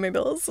mean, like, pay my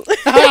bills.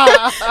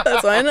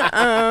 That's one.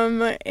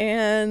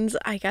 And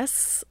I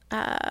guess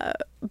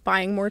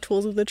buying more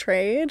tools of the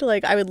trade.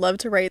 Like, I would love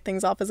to write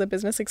things off as a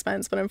business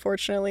expense, but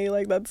unfortunately,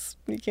 like,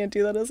 you can't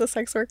do that as a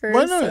sex worker.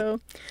 Why not?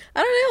 So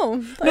I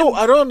don't know. No,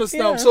 I don't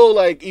understand. Yeah. So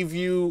like, if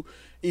you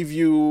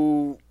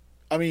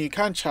I mean, you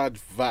can't charge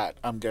VAT,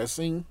 I'm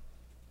guessing.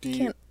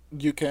 You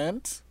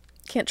can't?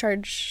 Can't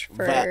charge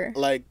for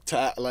VAT,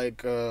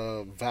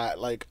 VAT,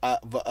 like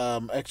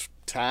extra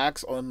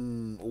tax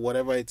on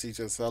whatever it is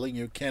you're selling.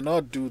 You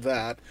cannot do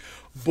that.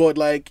 But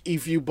like,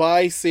 if you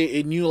buy, say,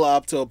 a new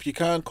laptop, you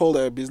can't call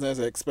that a business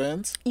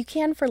expense. You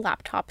can for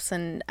laptops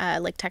and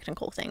like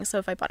technical things. So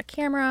if I bought a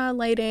camera,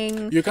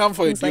 lighting, You can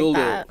for a dildo. like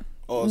that.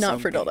 Or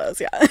Not for something. dildos,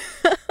 yeah.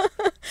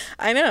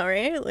 I know,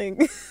 right? Like,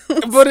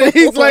 But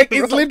it's like,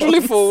 it's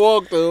literally for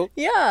work though.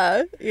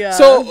 yeah.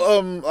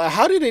 So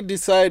how did they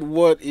decide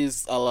what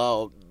is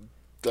allowed?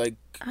 Like,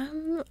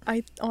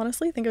 I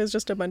honestly think it was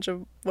just a bunch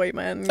of white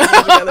men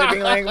getting together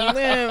being like,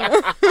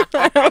 I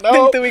don't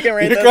think that we can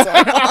write this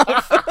one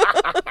off.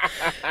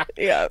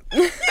 Yeah.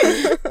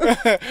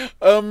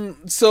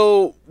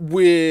 So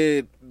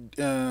with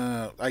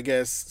I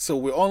guess, so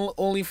with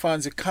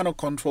OnlyFans, you kind of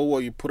control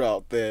what you put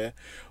out there.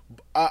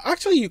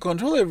 Actually, you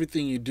control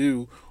everything you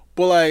do,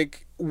 but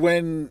like,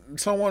 when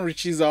someone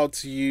reaches out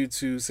to you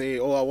to say,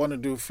 oh, I want to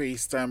do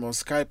FaceTime or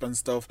Skype and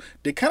stuff,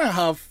 they kind of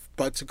have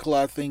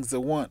particular things they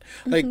want.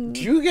 Like,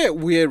 do you get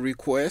weird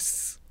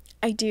requests?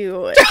 I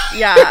do.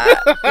 Yeah.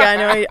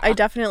 No, I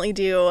definitely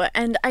do.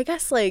 And I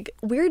guess, like,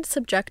 weird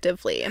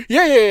subjectively.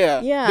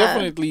 Yeah. Yeah.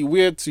 Definitely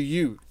weird to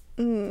you.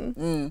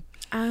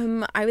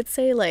 I would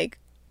say, like,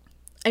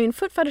 I mean,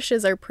 foot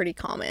fetishes are pretty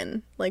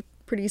common, like,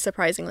 pretty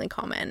surprisingly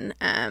common.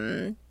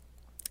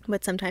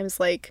 But sometimes,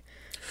 like,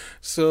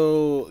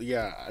 So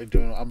yeah, I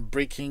don't know. I'm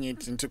breaking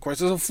it into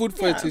questions. So food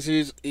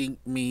fetishes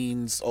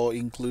means or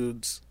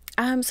includes.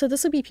 So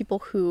this would be people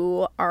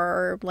who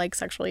are like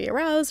sexually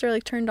aroused or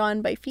like turned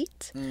on by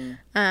feet.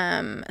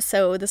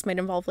 So this might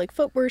involve like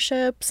foot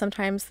worship.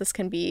 Sometimes this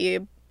can be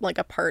like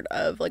a part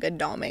of like a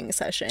doming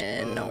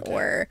session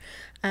or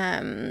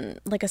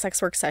like a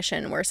sex work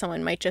session where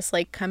someone might just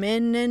like come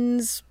in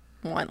and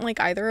want like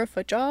either a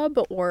foot job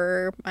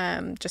or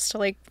just to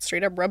like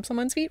straight up rub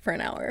someone's feet for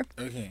an hour.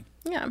 Okay.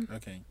 Yeah.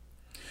 Okay.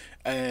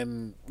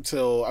 And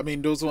so, I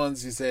mean, those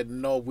ones you said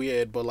no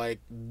weird, but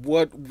like,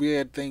 what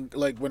weird thing?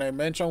 Like when I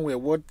mentioned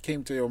weird, what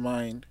came to your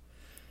mind?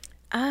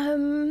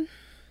 I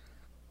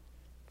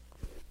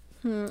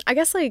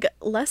guess like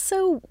less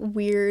so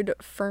weird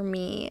for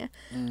me,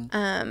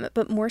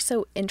 but more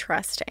so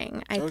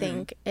interesting. I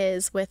think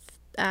is with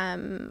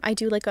I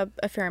do like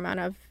a fair amount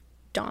of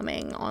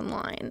doming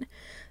online,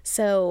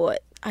 so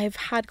I've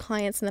had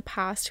clients in the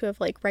past who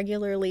have like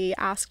regularly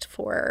asked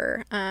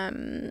for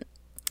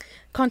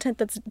content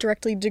that's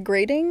directly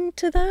degrading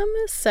to them.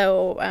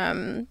 So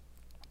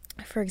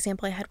for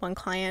example, I had one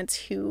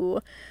client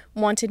who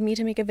wanted me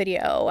to make a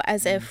video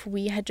as if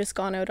we had just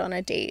gone out on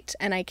a date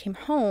and I came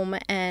home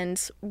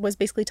and was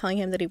basically telling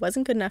him that he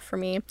wasn't good enough for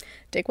me,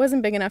 dick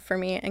wasn't big enough for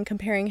me, and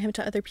comparing him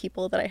to other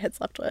people that I had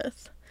slept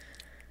with.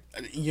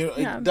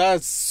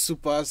 That's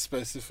super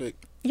specific.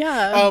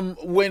 Yeah.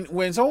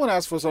 When someone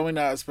asks for something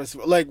that's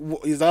specific, like,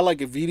 is that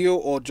like a video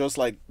or just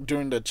like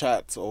during the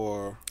chats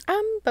or?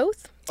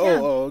 Both.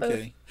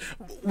 Okay.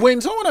 Both.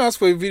 When someone asks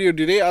for a video,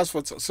 do they ask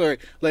for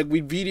like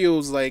with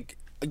videos, like,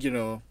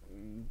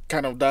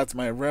 kind of that's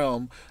my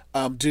realm.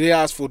 Do they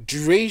ask for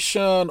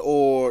duration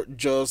or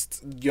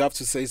just you have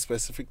to say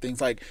specific things?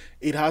 Like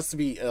it has to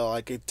be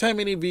like a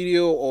 10-minute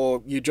video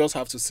or you just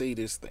have to say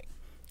this thing?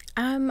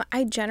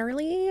 I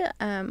generally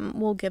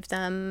will give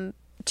them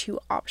two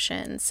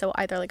options, so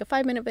either like a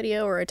 5-minute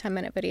video or a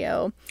 10-minute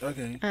video.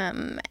 Okay.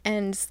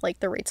 And like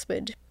the rates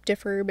would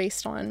differ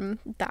based on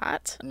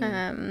that.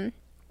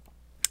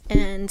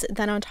 And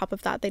then on top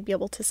of that, they'd be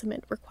able to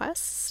submit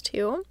requests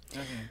too.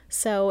 Okay.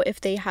 So if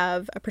they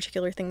have a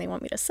particular thing they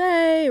want me to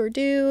say or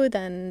do,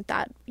 then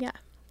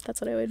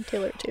that's what I would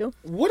tailor it to.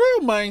 What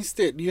mind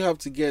state do you have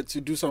to get to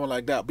do something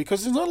like that?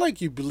 Because it's not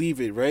like you believe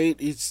it, right?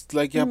 It's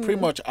like you're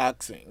pretty much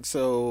acting.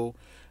 So,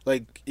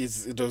 like,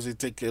 does it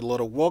take a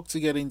lot of work to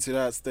get into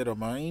that state of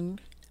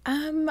mind?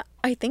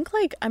 I think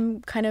like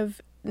I'm kind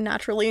of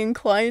naturally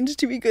inclined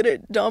to be good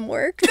at dom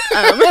work.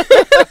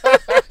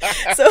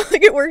 So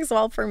like it works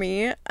well for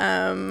me.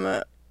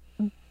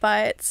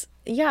 But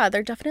yeah,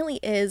 there definitely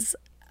is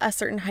a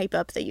certain hype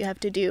up that you have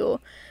to do,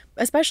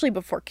 especially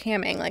before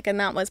camming. Like, and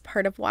that was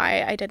part of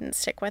why I didn't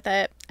stick with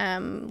it.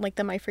 Like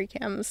the My Free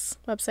Cams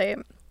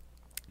website.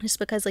 Just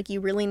because like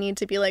you really need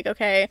to be like,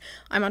 okay,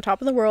 I'm on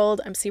top of the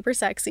world, I'm super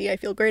sexy, I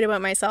feel great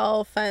about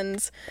myself,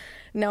 and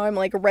now I'm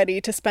like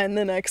ready to spend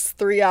the next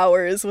 3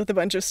 hours with a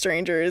bunch of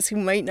strangers who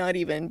might not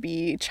even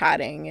be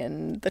chatting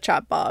in the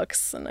chat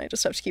box, and I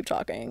just have to keep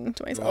talking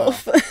to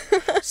myself. Wow.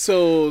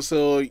 So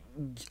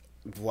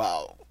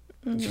wow.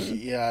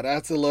 Yeah,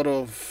 that's a lot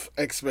of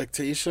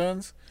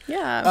expectations.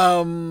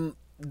 Yeah.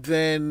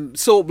 Then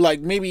so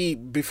like maybe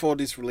before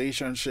this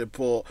relationship,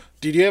 or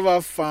did you ever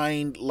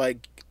find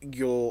like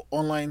your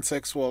online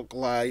sex work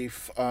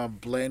life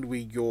blend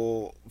with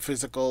your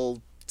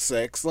physical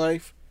sex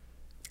life?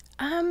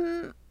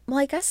 Well,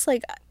 I guess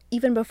like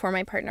even before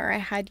my partner, I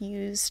had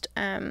used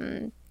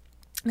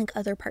like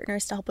other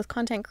partners to help with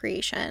content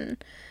creation.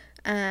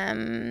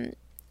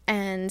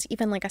 And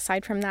even like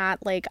aside from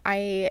that, like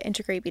I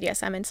integrate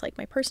BDSM into like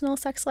my personal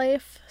sex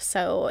life,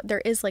 so there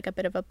is like a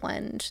bit of a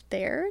blend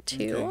there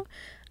too.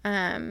 Okay.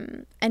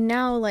 And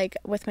now like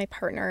with my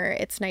partner,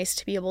 it's nice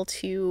to be able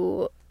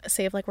to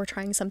say if like we're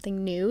trying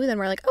something new, then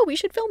we're like, oh, we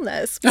should film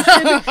this. We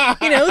should,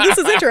 this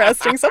is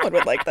interesting. Someone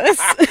would like this.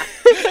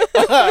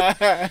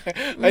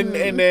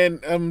 And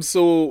then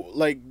so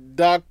like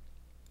that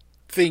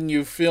thing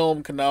you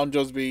film can now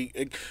just be,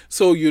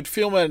 so you'd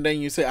film it and then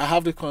you say I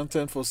have the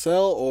content for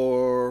sale,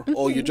 or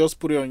you just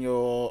put it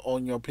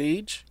on your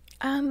page?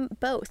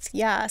 Both,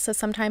 yeah. So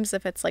sometimes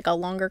if it's like a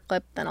longer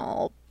clip, then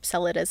I'll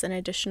sell it as an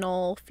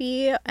additional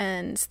fee,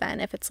 and then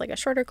if it's like a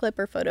shorter clip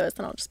or photos,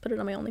 then I'll just put it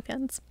on my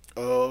OnlyFans.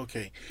 Oh,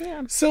 okay.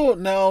 Yeah. So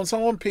now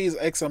someone pays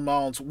X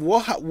amount.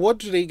 What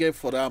do they get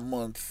for that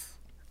month?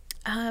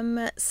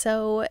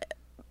 So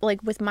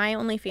like with my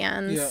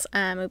OnlyFans,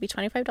 it would be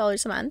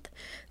 $25 a month.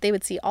 They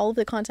would see all of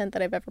the content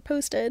that I've ever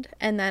posted,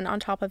 and then on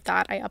top of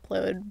that, I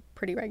upload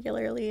pretty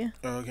regularly.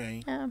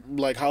 Okay. Yeah.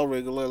 Like how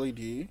regularly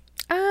do you?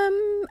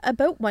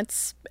 About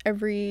once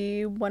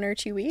every 1 or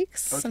 2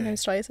 weeks, okay.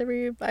 Sometimes twice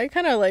I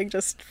kind of like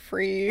just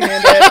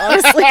freehand it,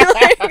 honestly.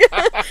 Like,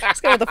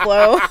 just go with the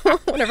flow.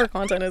 Whatever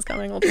content is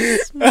coming, we'll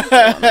just put it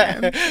on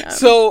there. Yeah.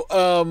 So,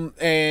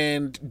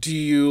 and do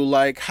you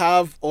like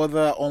have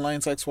other online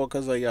sex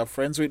workers that you're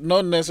friends with?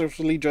 Not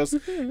necessarily just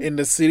in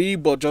the city,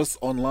 but just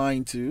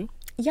online too?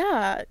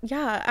 Yeah.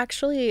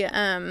 Actually,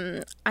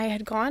 I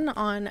had gone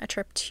on a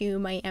trip to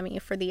Miami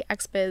for the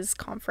XBiz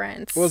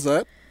conference. What was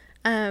that?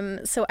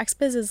 So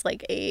XBiz is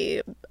like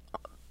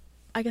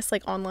I guess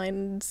like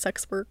online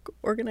sex work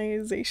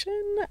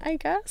organization, I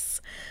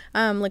guess.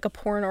 Like a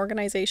porn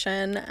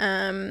organization.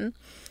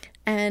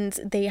 And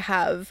they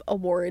have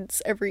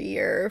awards every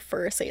year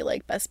for, say,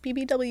 like best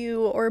BBW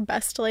or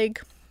best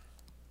like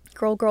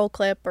girl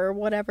clip or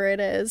whatever it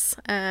is.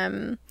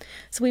 So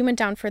we went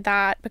down for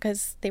that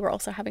because they were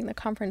also having the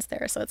conference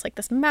there. So it's like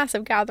this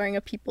massive gathering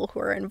of people who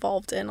are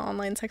involved in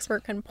online sex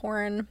work and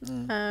porn.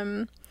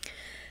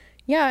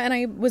 Yeah, and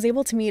I was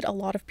able to meet a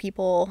lot of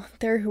people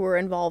there who were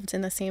involved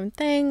in the same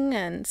thing,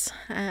 and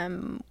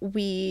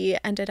we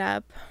ended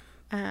up,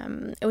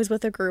 it was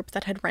with a group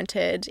that had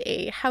rented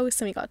a house,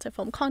 and we got to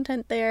film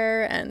content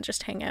there and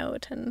just hang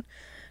out and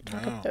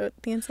talk about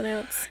the ins and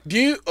outs. Do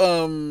you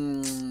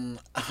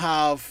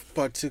have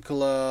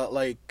particular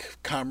like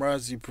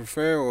cameras you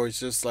prefer, or it's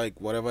just like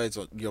whatever is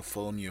on your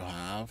phone you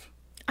have?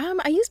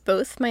 I use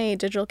both my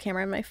digital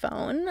camera and my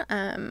phone.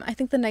 I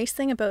think the nice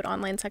thing about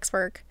online sex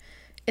work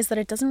is that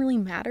it doesn't really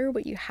matter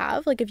what you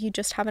have. Like if you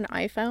just have an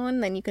iPhone,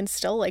 then you can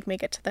still like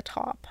make it to the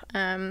top.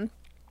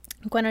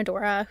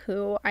 Gwenadora,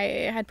 who I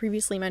had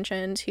previously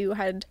mentioned, who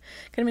had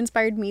kind of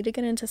inspired me to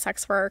get into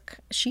sex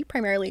work, she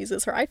primarily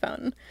uses her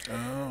iPhone.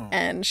 Oh.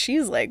 And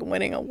she's like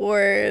winning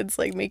awards,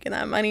 like making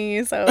that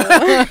money. So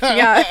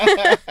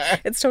yeah,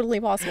 it's totally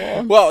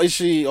possible. Well, is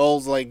she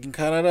also like in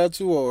Canada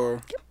too,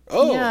 or?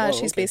 Oh, yeah,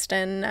 she's based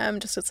in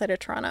just outside of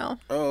Toronto.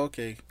 Oh,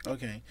 okay.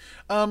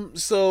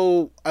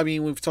 So I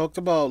mean, we've talked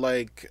about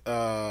like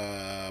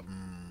the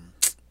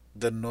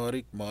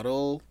Nordic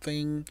model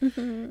thing,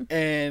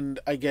 and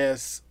I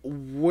guess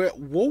what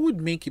would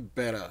make it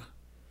better?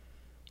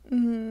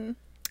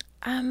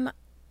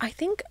 I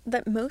think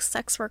that most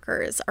sex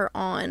workers are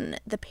on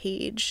the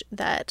page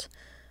that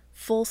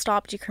full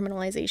stop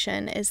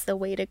decriminalization is the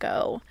way to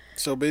go.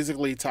 So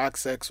basically,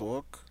 tax sex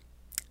work.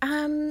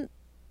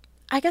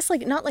 I guess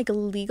like not like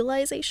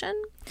legalization.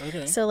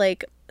 Okay. So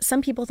like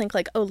some people think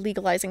like, oh,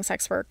 legalizing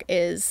sex work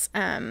is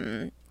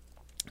the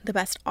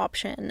best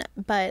option,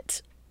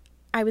 but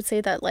I would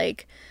say that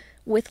like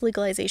with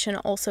legalization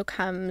also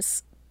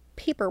comes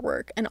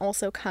paperwork, and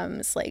also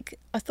comes like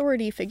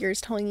authority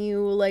figures telling you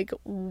like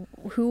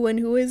who and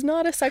who is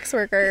not a sex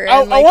worker.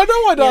 I wonder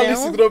what all this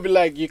is gonna be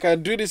like. You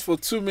can do this for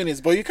 2 minutes,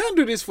 but you can't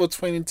do this for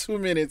 22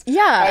 minutes.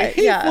 Yeah, I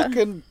hate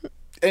fucking...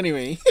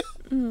 Anyway.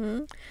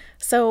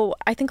 So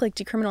I think like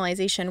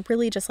decriminalization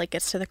really just like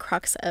gets to the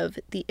crux of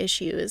the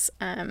issues.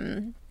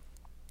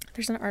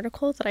 There's an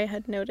article that I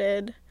had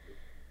noted.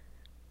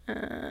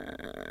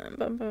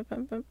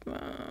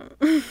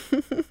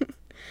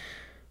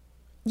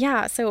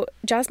 Yeah, so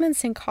Jasmine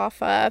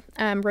Sankofa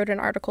wrote an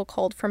article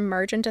called "From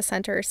Margin to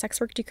Center, Sex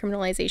Work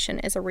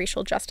Decriminalization is a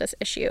Racial Justice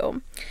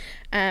Issue."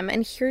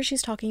 And here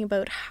she's talking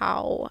about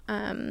how,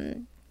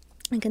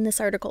 like in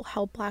this article,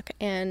 how Black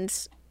and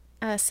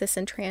cis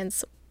and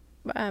trans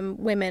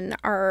women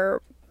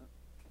are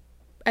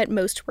at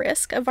most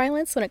risk of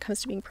violence when it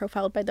comes to being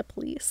profiled by the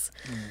police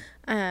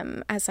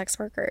as sex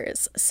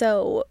workers.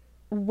 So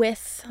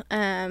with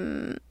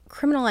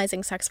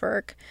criminalizing sex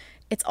work,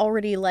 it's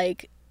already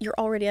like you're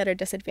already at a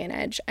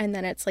disadvantage, and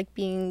then it's like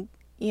being,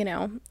 you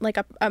know, like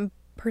a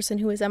person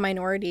who is a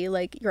minority,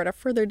 like you're at a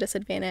further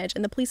disadvantage,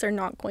 and the police are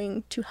not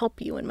going to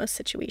help you in most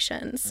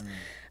situations.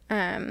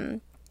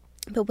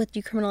 But with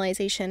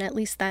decriminalization, at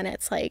least then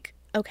it's like,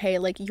 okay,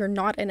 like you're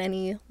not in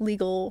any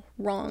legal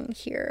wrong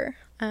here.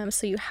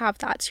 So you have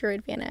that to your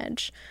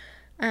advantage.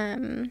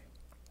 And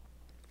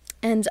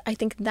I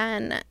think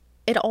then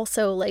it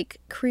also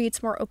like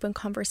creates more open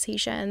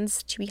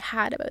conversations to be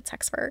had about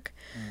sex work.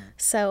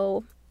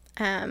 So,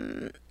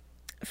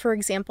 for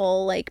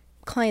example, like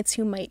clients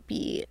who might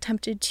be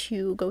tempted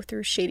to go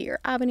through shadier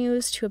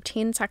avenues to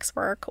obtain sex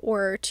work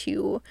or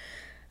to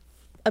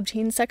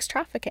obtain sex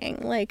trafficking,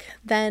 like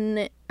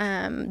then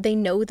they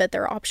know that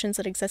there are options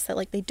that exist, that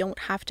like they don't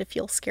have to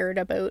feel scared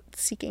about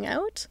seeking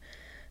out.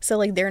 So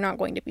like they're not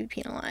going to be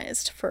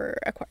penalized for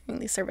acquiring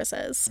these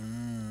services.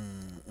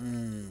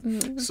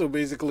 So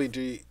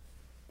basically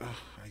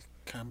I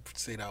can't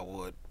say that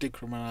word,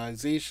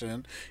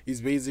 decriminalization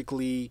is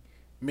basically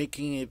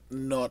making it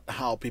not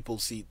how people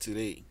see it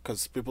today,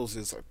 because people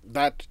say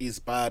that is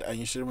bad and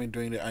you shouldn't be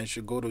doing it and you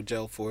should go to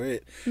jail for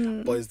it.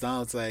 But it's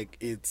now it's like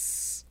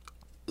it's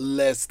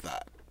less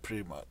that,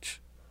 pretty much.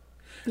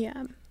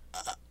 Yeah.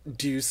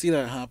 Do you see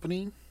that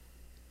happening?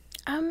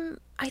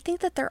 I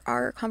think that there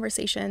are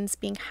conversations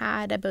being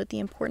had about the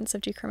importance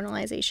of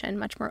decriminalization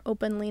much more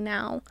openly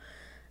now.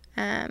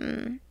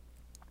 And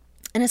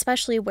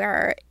especially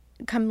where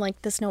come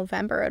like this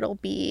November, it'll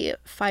be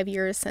 5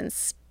 years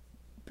since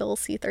Bill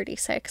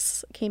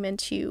C-36 came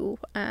into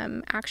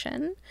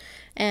action,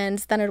 and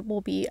then it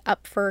will be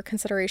up for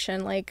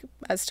consideration like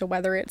as to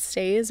whether it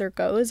stays or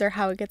goes or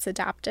how it gets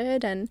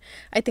adapted. And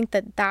I think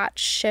that that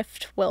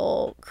shift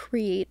will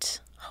create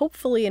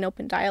hopefully an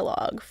open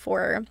dialogue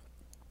for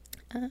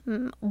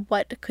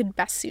what could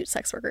best suit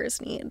sex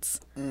workers' needs.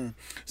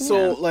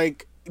 So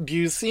like, do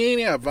you see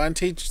any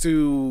advantage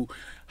to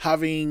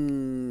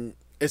having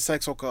a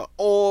sex worker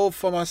or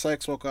former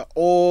sex worker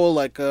or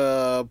like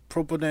a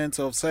proponent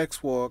of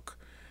sex work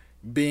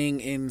being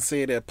in,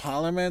 say, the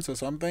parliament or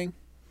something?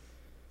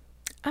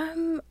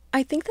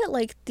 I think that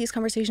like these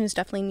conversations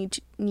definitely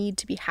need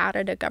to be had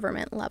at a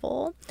government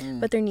level,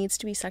 but there needs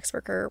to be sex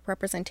worker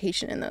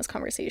representation in those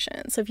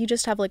conversations. So if you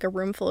just have like a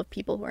room full of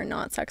people who are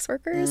not sex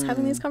workers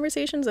having these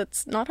conversations,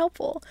 it's not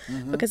helpful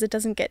because it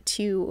doesn't get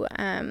to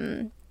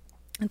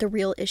the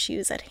real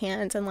issues at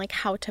hand and like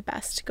how to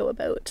best go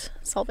about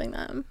solving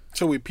them.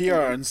 So with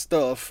PR and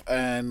stuff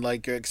and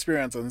like your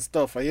experience and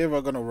stuff, are you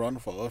ever gonna run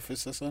for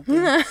office or something?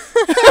 I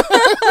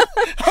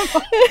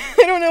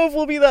don't know if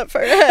we'll be that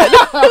far ahead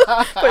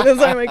by the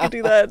time I could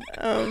do that.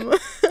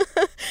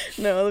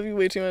 No, that'd be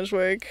way too much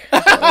work,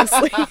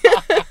 honestly.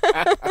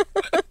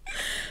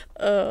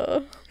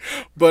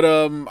 But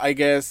I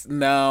guess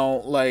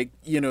now, like,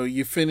 you know,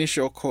 you finish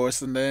your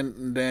course and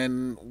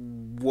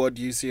then what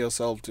do you see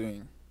yourself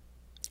doing?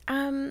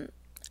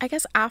 I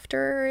guess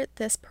after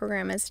this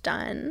program is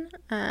done,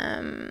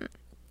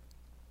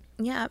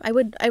 yeah, I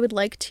would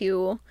like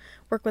to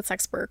work with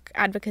sex work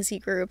advocacy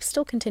groups,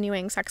 still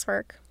continuing sex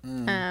work,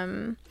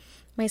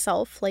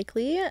 myself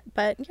likely,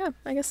 but yeah,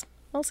 I guess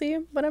I'll see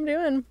what I'm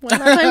doing when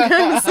that time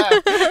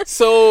comes.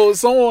 So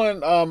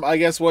someone, I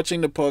guess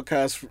watching the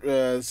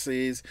podcast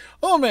says,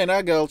 "Oh man,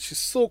 that girl, she's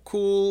so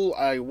cool.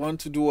 I want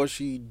to do what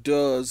she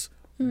does."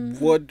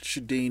 What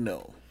should they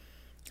know?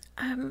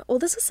 Well,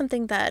 this is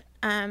something that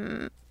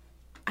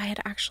I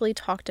had actually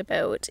talked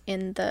about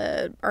in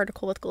the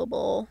article with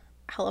Global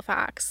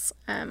Halifax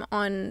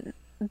on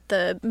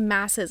the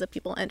masses of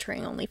people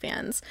entering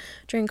OnlyFans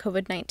during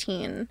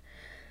COVID-19.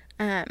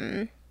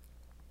 And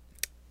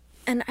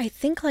I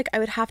think like I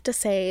would have to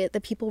say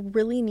that people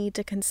really need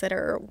to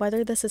consider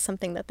whether this is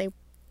something that they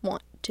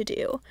want to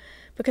do,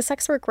 because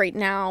sex work right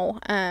now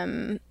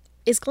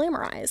is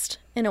glamorized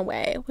in a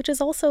way, which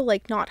is also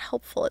like not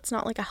helpful. It's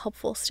not like a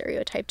helpful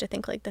stereotype to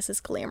think like this is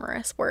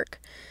glamorous work,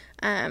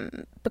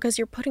 because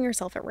you're putting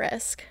yourself at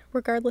risk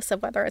regardless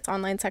of whether it's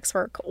online sex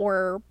work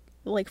or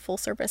like full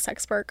service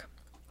sex work.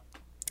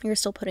 You're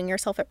still putting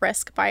yourself at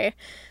risk by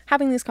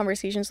having these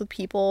conversations with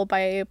people,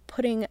 by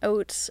putting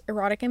out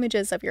erotic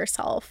images of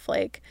yourself,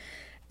 like,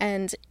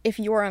 and if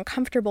you're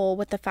uncomfortable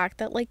with the fact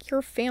that like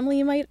your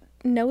family might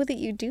know that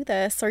you do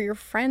this or your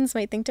friends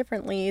might think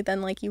differently,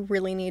 then like you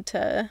really need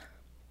to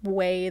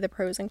weigh the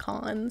pros and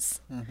cons.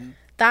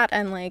 That,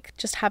 and like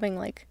just having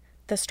like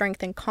the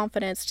strength and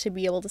confidence to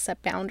be able to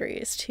set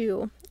boundaries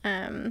too,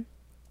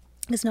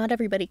 because not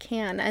everybody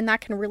can, and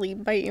that can really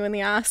bite you in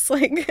the ass.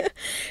 Like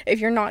if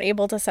you're not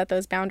able to set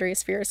those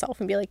boundaries for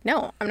yourself and be like,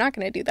 no, I'm not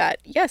going to do that.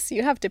 Yes,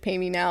 you have to pay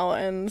me now,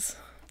 and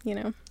you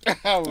know,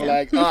 I'm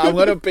like, oh, I'm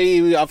gonna pay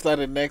you after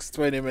the next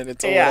 20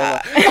 minutes or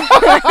whatever.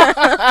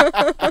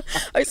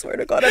 I swear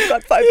to God, I've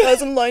got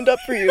 5,000 lined up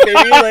for you,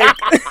 baby. Like,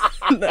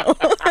 no.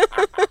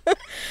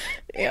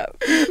 Yeah.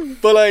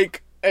 But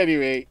like,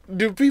 anyway,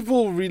 do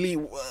people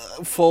really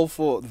fall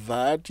for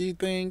that, do you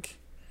think?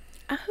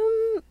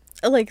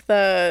 Like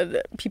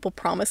the people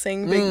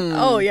promising big,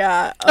 oh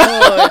yeah,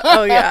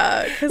 oh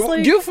yeah. 'Cause,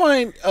 like, do you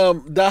find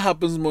that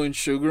happens more in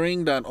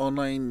sugaring than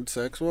online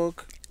sex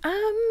work?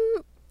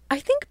 I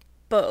think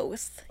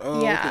both.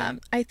 Oh, yeah, okay.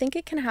 I think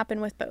it can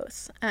happen with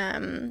both.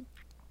 And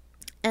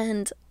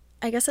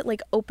I guess it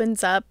like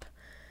opens up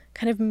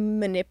kind of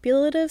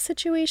manipulative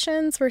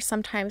situations where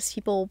sometimes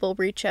people will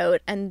reach out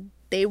and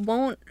they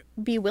won't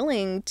be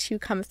willing to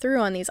come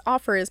through on these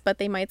offers, but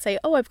they might say,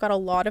 oh, I've got a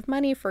lot of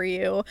money for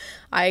you.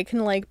 I can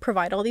like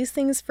provide all these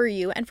things for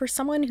you. And for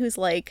someone who's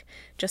like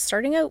just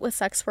starting out with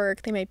sex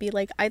work, they might be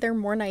like either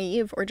more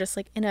naive or just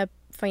like in a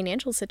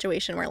financial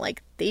situation where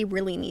like they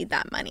really need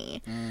that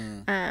money.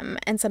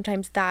 And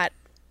sometimes that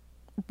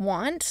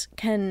want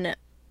can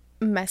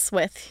mess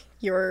with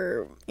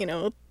your, you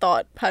know,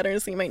 thought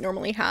patterns that you might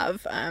normally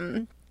have,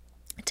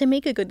 to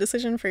make a good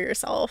decision for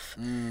yourself.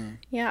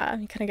 Yeah,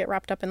 you kind of get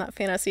wrapped up in that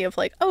fantasy of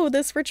like, oh,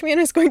 this rich man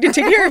is going to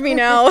take care of me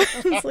now.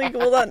 It's like,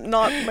 well, that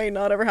might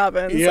not ever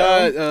happen.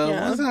 Yeah, so,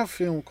 what's that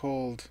film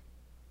called?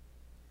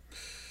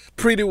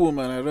 Pretty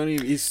Woman. I don't know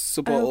if it's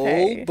super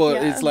Okay, old, but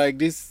yeah. it's like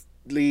this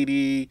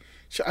lady.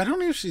 I don't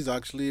know if she's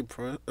actually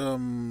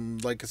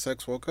like a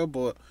sex worker,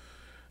 but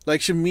like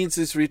she meets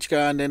this rich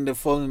guy and then they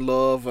fall in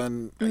love,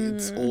 and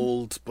it's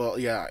old, but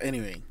yeah,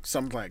 anyway,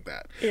 something like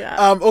that.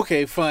 Yeah.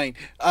 Okay, fine.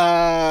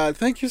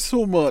 Thank you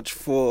so much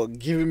for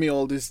giving me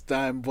all this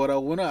time, but I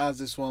want to ask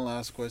this one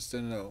last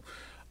question though.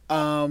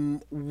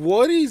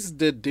 What is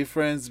the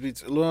difference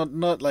between,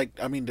 not like,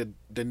 I mean,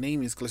 the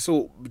name is clear,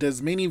 so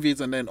there's many vids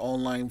and then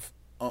online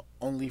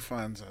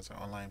OnlyFans as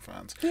online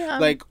fans. Yeah.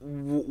 Like,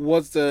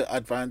 what's the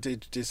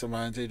advantage,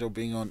 disadvantage of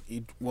being on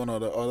one or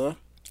the other?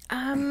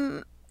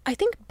 I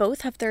think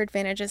both have their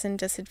advantages and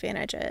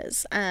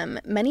disadvantages.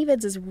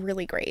 ManyVids is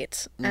really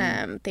great.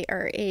 They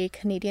are a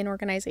Canadian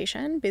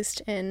organization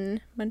based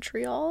in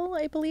Montreal,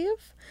 I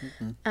believe.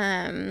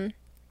 And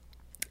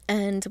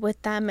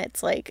with them,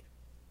 it's like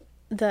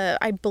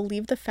I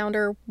believe the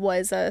founder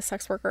was a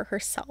sex worker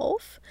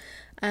herself.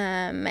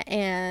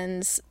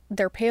 And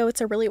their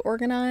payouts are really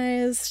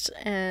organized,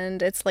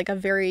 and it's like a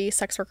very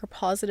sex worker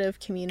positive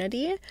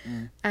community.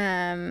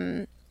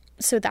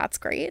 So that's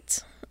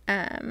great.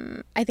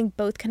 I think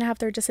both can have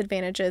their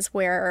disadvantages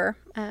where,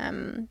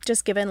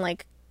 just given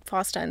like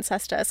FOSTA and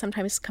SESTA,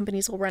 sometimes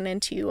companies will run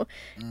into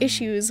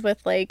issues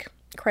with like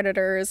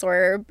creditors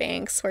or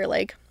banks where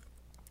like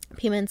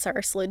payments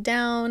are slowed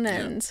down,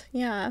 and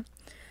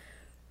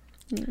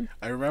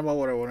I remember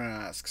what I want to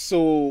ask.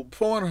 So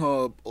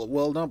Pornhub,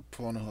 well, not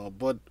Pornhub,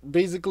 but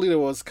basically there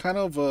was kind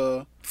of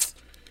a...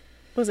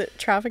 Was it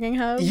Trafficking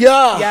Hub?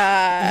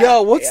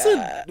 Yeah. What's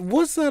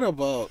that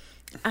about?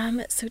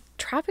 So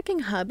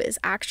Trafficking Hub is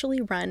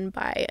actually run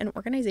by an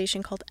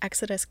organization called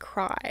Exodus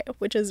Cry,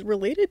 which is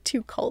related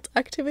to cult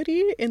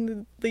activity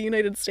in the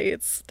United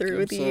States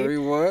through Sorry,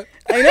 what?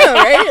 I know,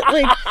 right?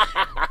 Like,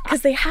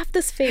 because they have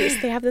this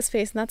face,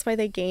 and that's why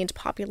they gained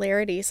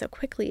popularity so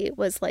quickly. It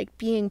was like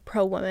being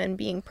pro-woman,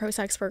 being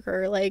pro-sex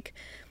worker, like,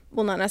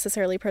 well, not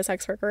necessarily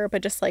pro-sex worker,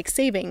 but just like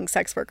saving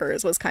sex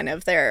workers was kind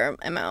of their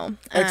MO.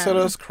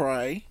 Exodus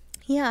Cry?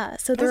 Yeah,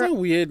 so that's a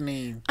weird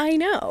name. I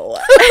know.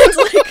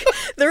 It's like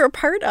they're a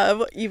part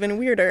of, even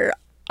weirder,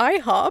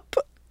 IHOP,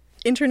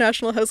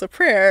 International House of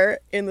Prayer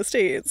in the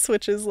States,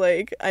 which is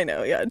like, I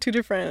know, yeah, two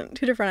different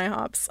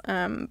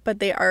IHOPs, but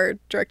they are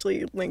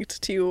directly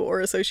linked to or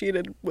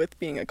associated with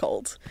being a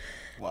cult.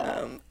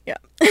 Wow. Yeah.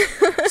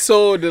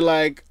 So they're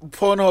like,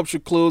 Pornhub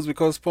should close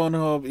because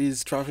Pornhub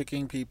is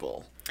trafficking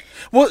people.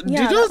 Well,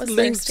 yeah, did that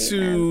link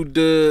to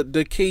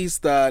the case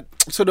that,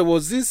 so there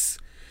was this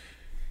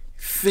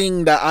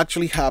thing that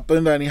actually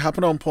happened, and it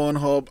happened on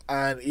Pornhub,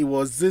 and it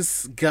was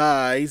this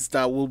guys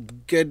that will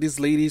get these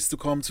ladies to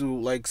come to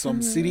like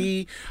some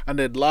city, and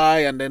they'd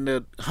lie, and then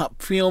they'd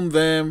film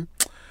them.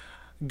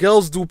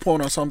 Girls do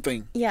porn or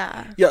something.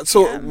 Yeah.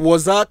 So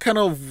was that kind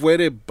of where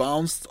they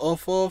bounced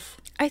off of?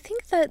 I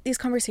think that these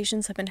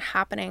conversations have been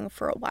happening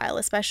for a while,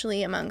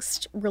 especially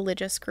amongst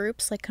religious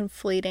groups, like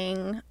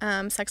conflating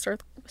sex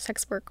work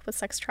with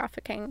sex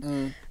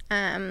trafficking.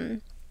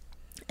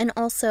 And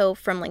also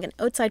from like an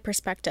outside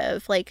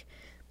perspective, like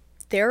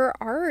there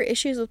are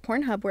issues with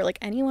Pornhub where like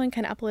anyone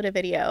can upload a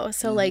video.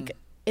 So like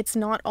it's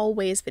not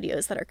always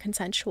videos that are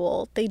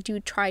consensual. They do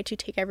try to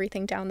take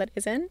everything down that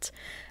isn't.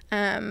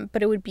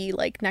 But it would be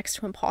like next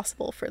to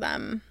impossible for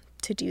them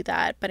to do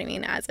that. But I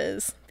mean, as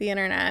is the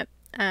internet.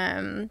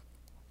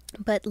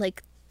 But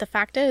like the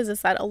fact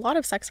is that a lot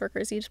of sex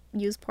workers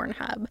use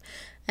Pornhub,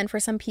 and for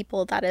some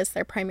people that is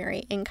their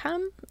primary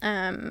income.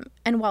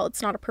 And while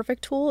it's not a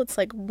perfect tool, it's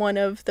like one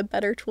of the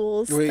better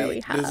tools that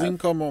we have. There's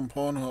income on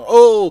Pornhub.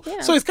 Oh,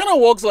 yeah. So it kind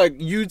of works like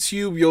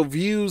YouTube. Your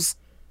views,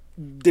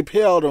 they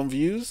pay out on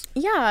views.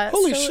 Yeah.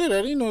 Holy shit!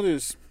 I didn't know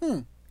this.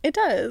 It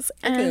does.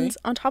 Okay. And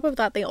on top of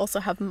that, they also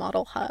have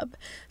Model Hub.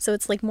 So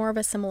it's like more of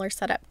a similar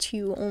setup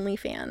to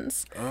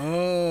OnlyFans.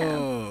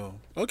 Oh,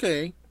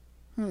 okay.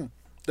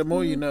 The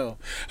more you know.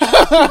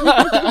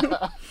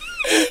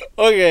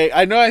 Okay,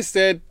 I know I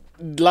said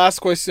last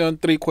question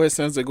 3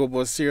 questions ago,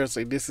 but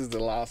seriously, this is the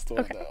last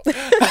one.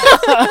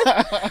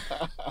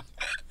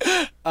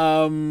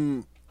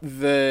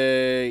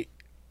 Okay.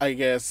 I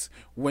guess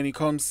when it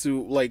comes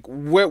to like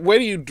where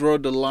do you draw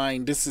the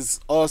line? This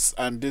is us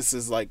and this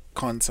is like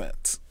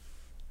content.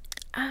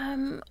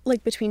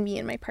 Like between me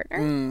and my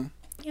partner.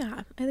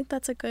 Yeah, I think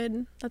that's a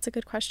good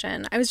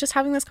question. I was just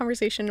having this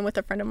conversation with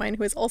a friend of mine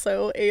who is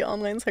also a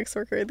online sex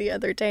worker the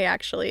other day,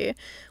 actually,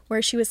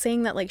 where she was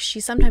saying that like she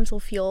sometimes will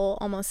feel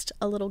almost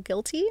a little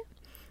guilty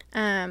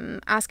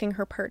asking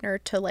her partner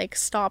to like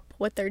stop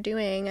what they're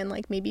doing and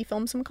like maybe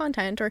film some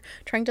content or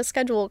trying to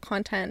schedule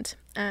content,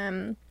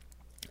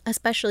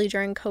 especially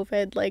during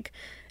COVID. Like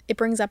it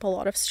brings up a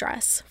lot of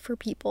stress for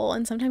people,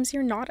 and sometimes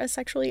you're not as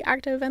sexually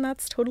active, and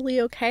that's totally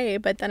okay.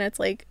 But then it's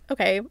like,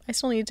 okay, I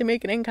still need to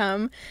make an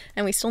income,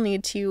 and we still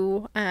need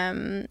to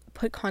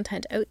put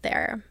content out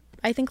there.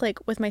 I think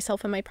like with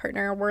myself and my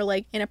partner, we're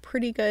like in a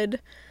pretty good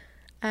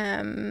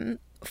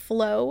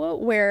flow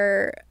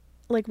where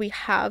like we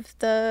have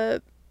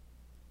the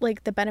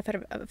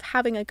benefit of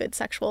having a good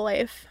sexual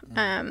life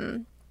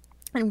and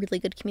really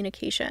good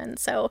communication.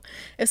 So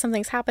if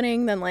something's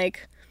happening, then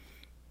like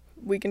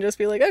we can just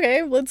be like,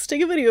 okay, let's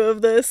take a video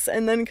of this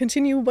and then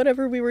continue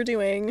whatever we were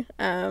doing,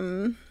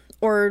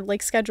 or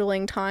like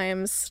scheduling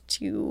times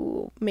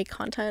to make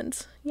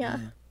content. Yeah.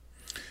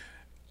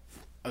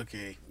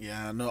 Okay.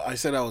 Yeah. No, I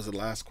said that was the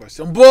last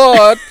question,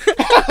 but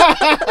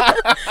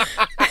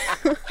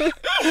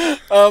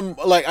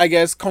like I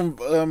guess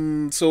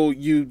so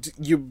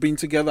you've been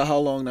together how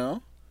long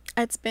now?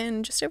 It's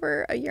been just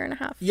over a year and a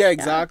half. Yeah,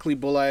 exactly.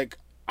 But like,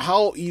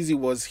 how easy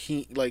was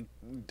he? Like,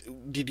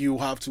 did you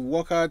have to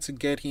work hard to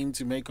get him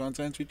to make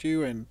content with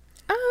you? And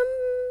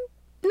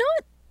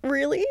not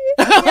really.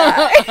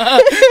 Yeah.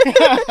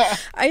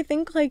 I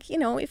think like, you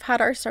know, we've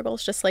had our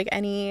struggles just like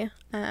any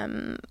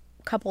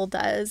couple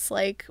does,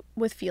 like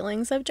with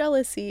feelings of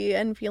jealousy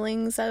and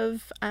feelings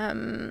of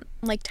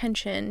like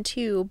tension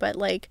too, but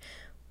like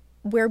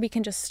where we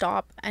can just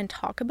stop and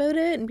talk about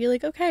it and be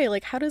like, okay,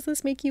 like, how does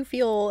this make you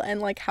feel? And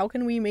like, how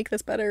can we make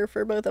this better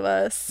for both of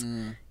us?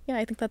 Yeah,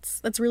 I think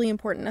that's really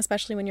important,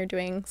 especially when you're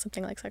doing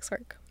something like sex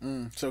work.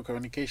 So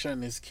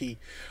communication is key.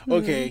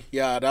 Okay,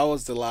 yeah, that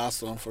was the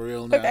last one for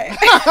real now. Okay.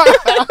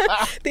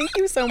 Thank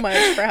you so much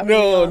for having me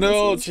on.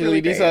 No, Chili,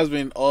 this has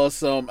been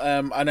awesome.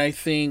 And I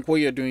think what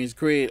you're doing is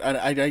great. And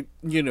I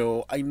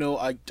know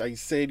I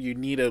said you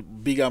need a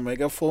bigger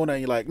megaphone,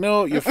 and you're like,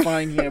 no, you're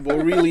fine here.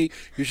 But really,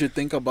 you should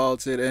think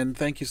about it. And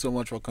thank you so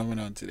much for coming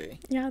on today.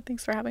 Yeah,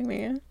 thanks for having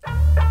me.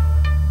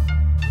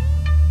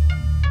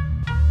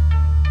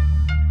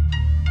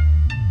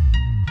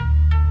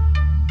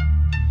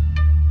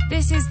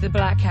 This is the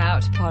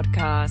Blackout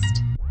Podcast.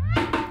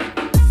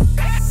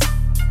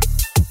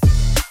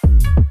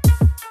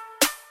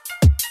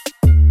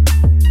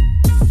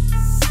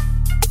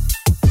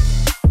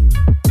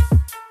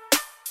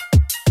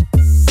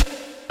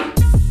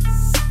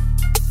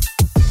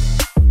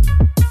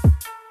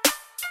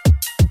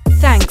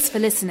 Thanks for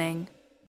listening.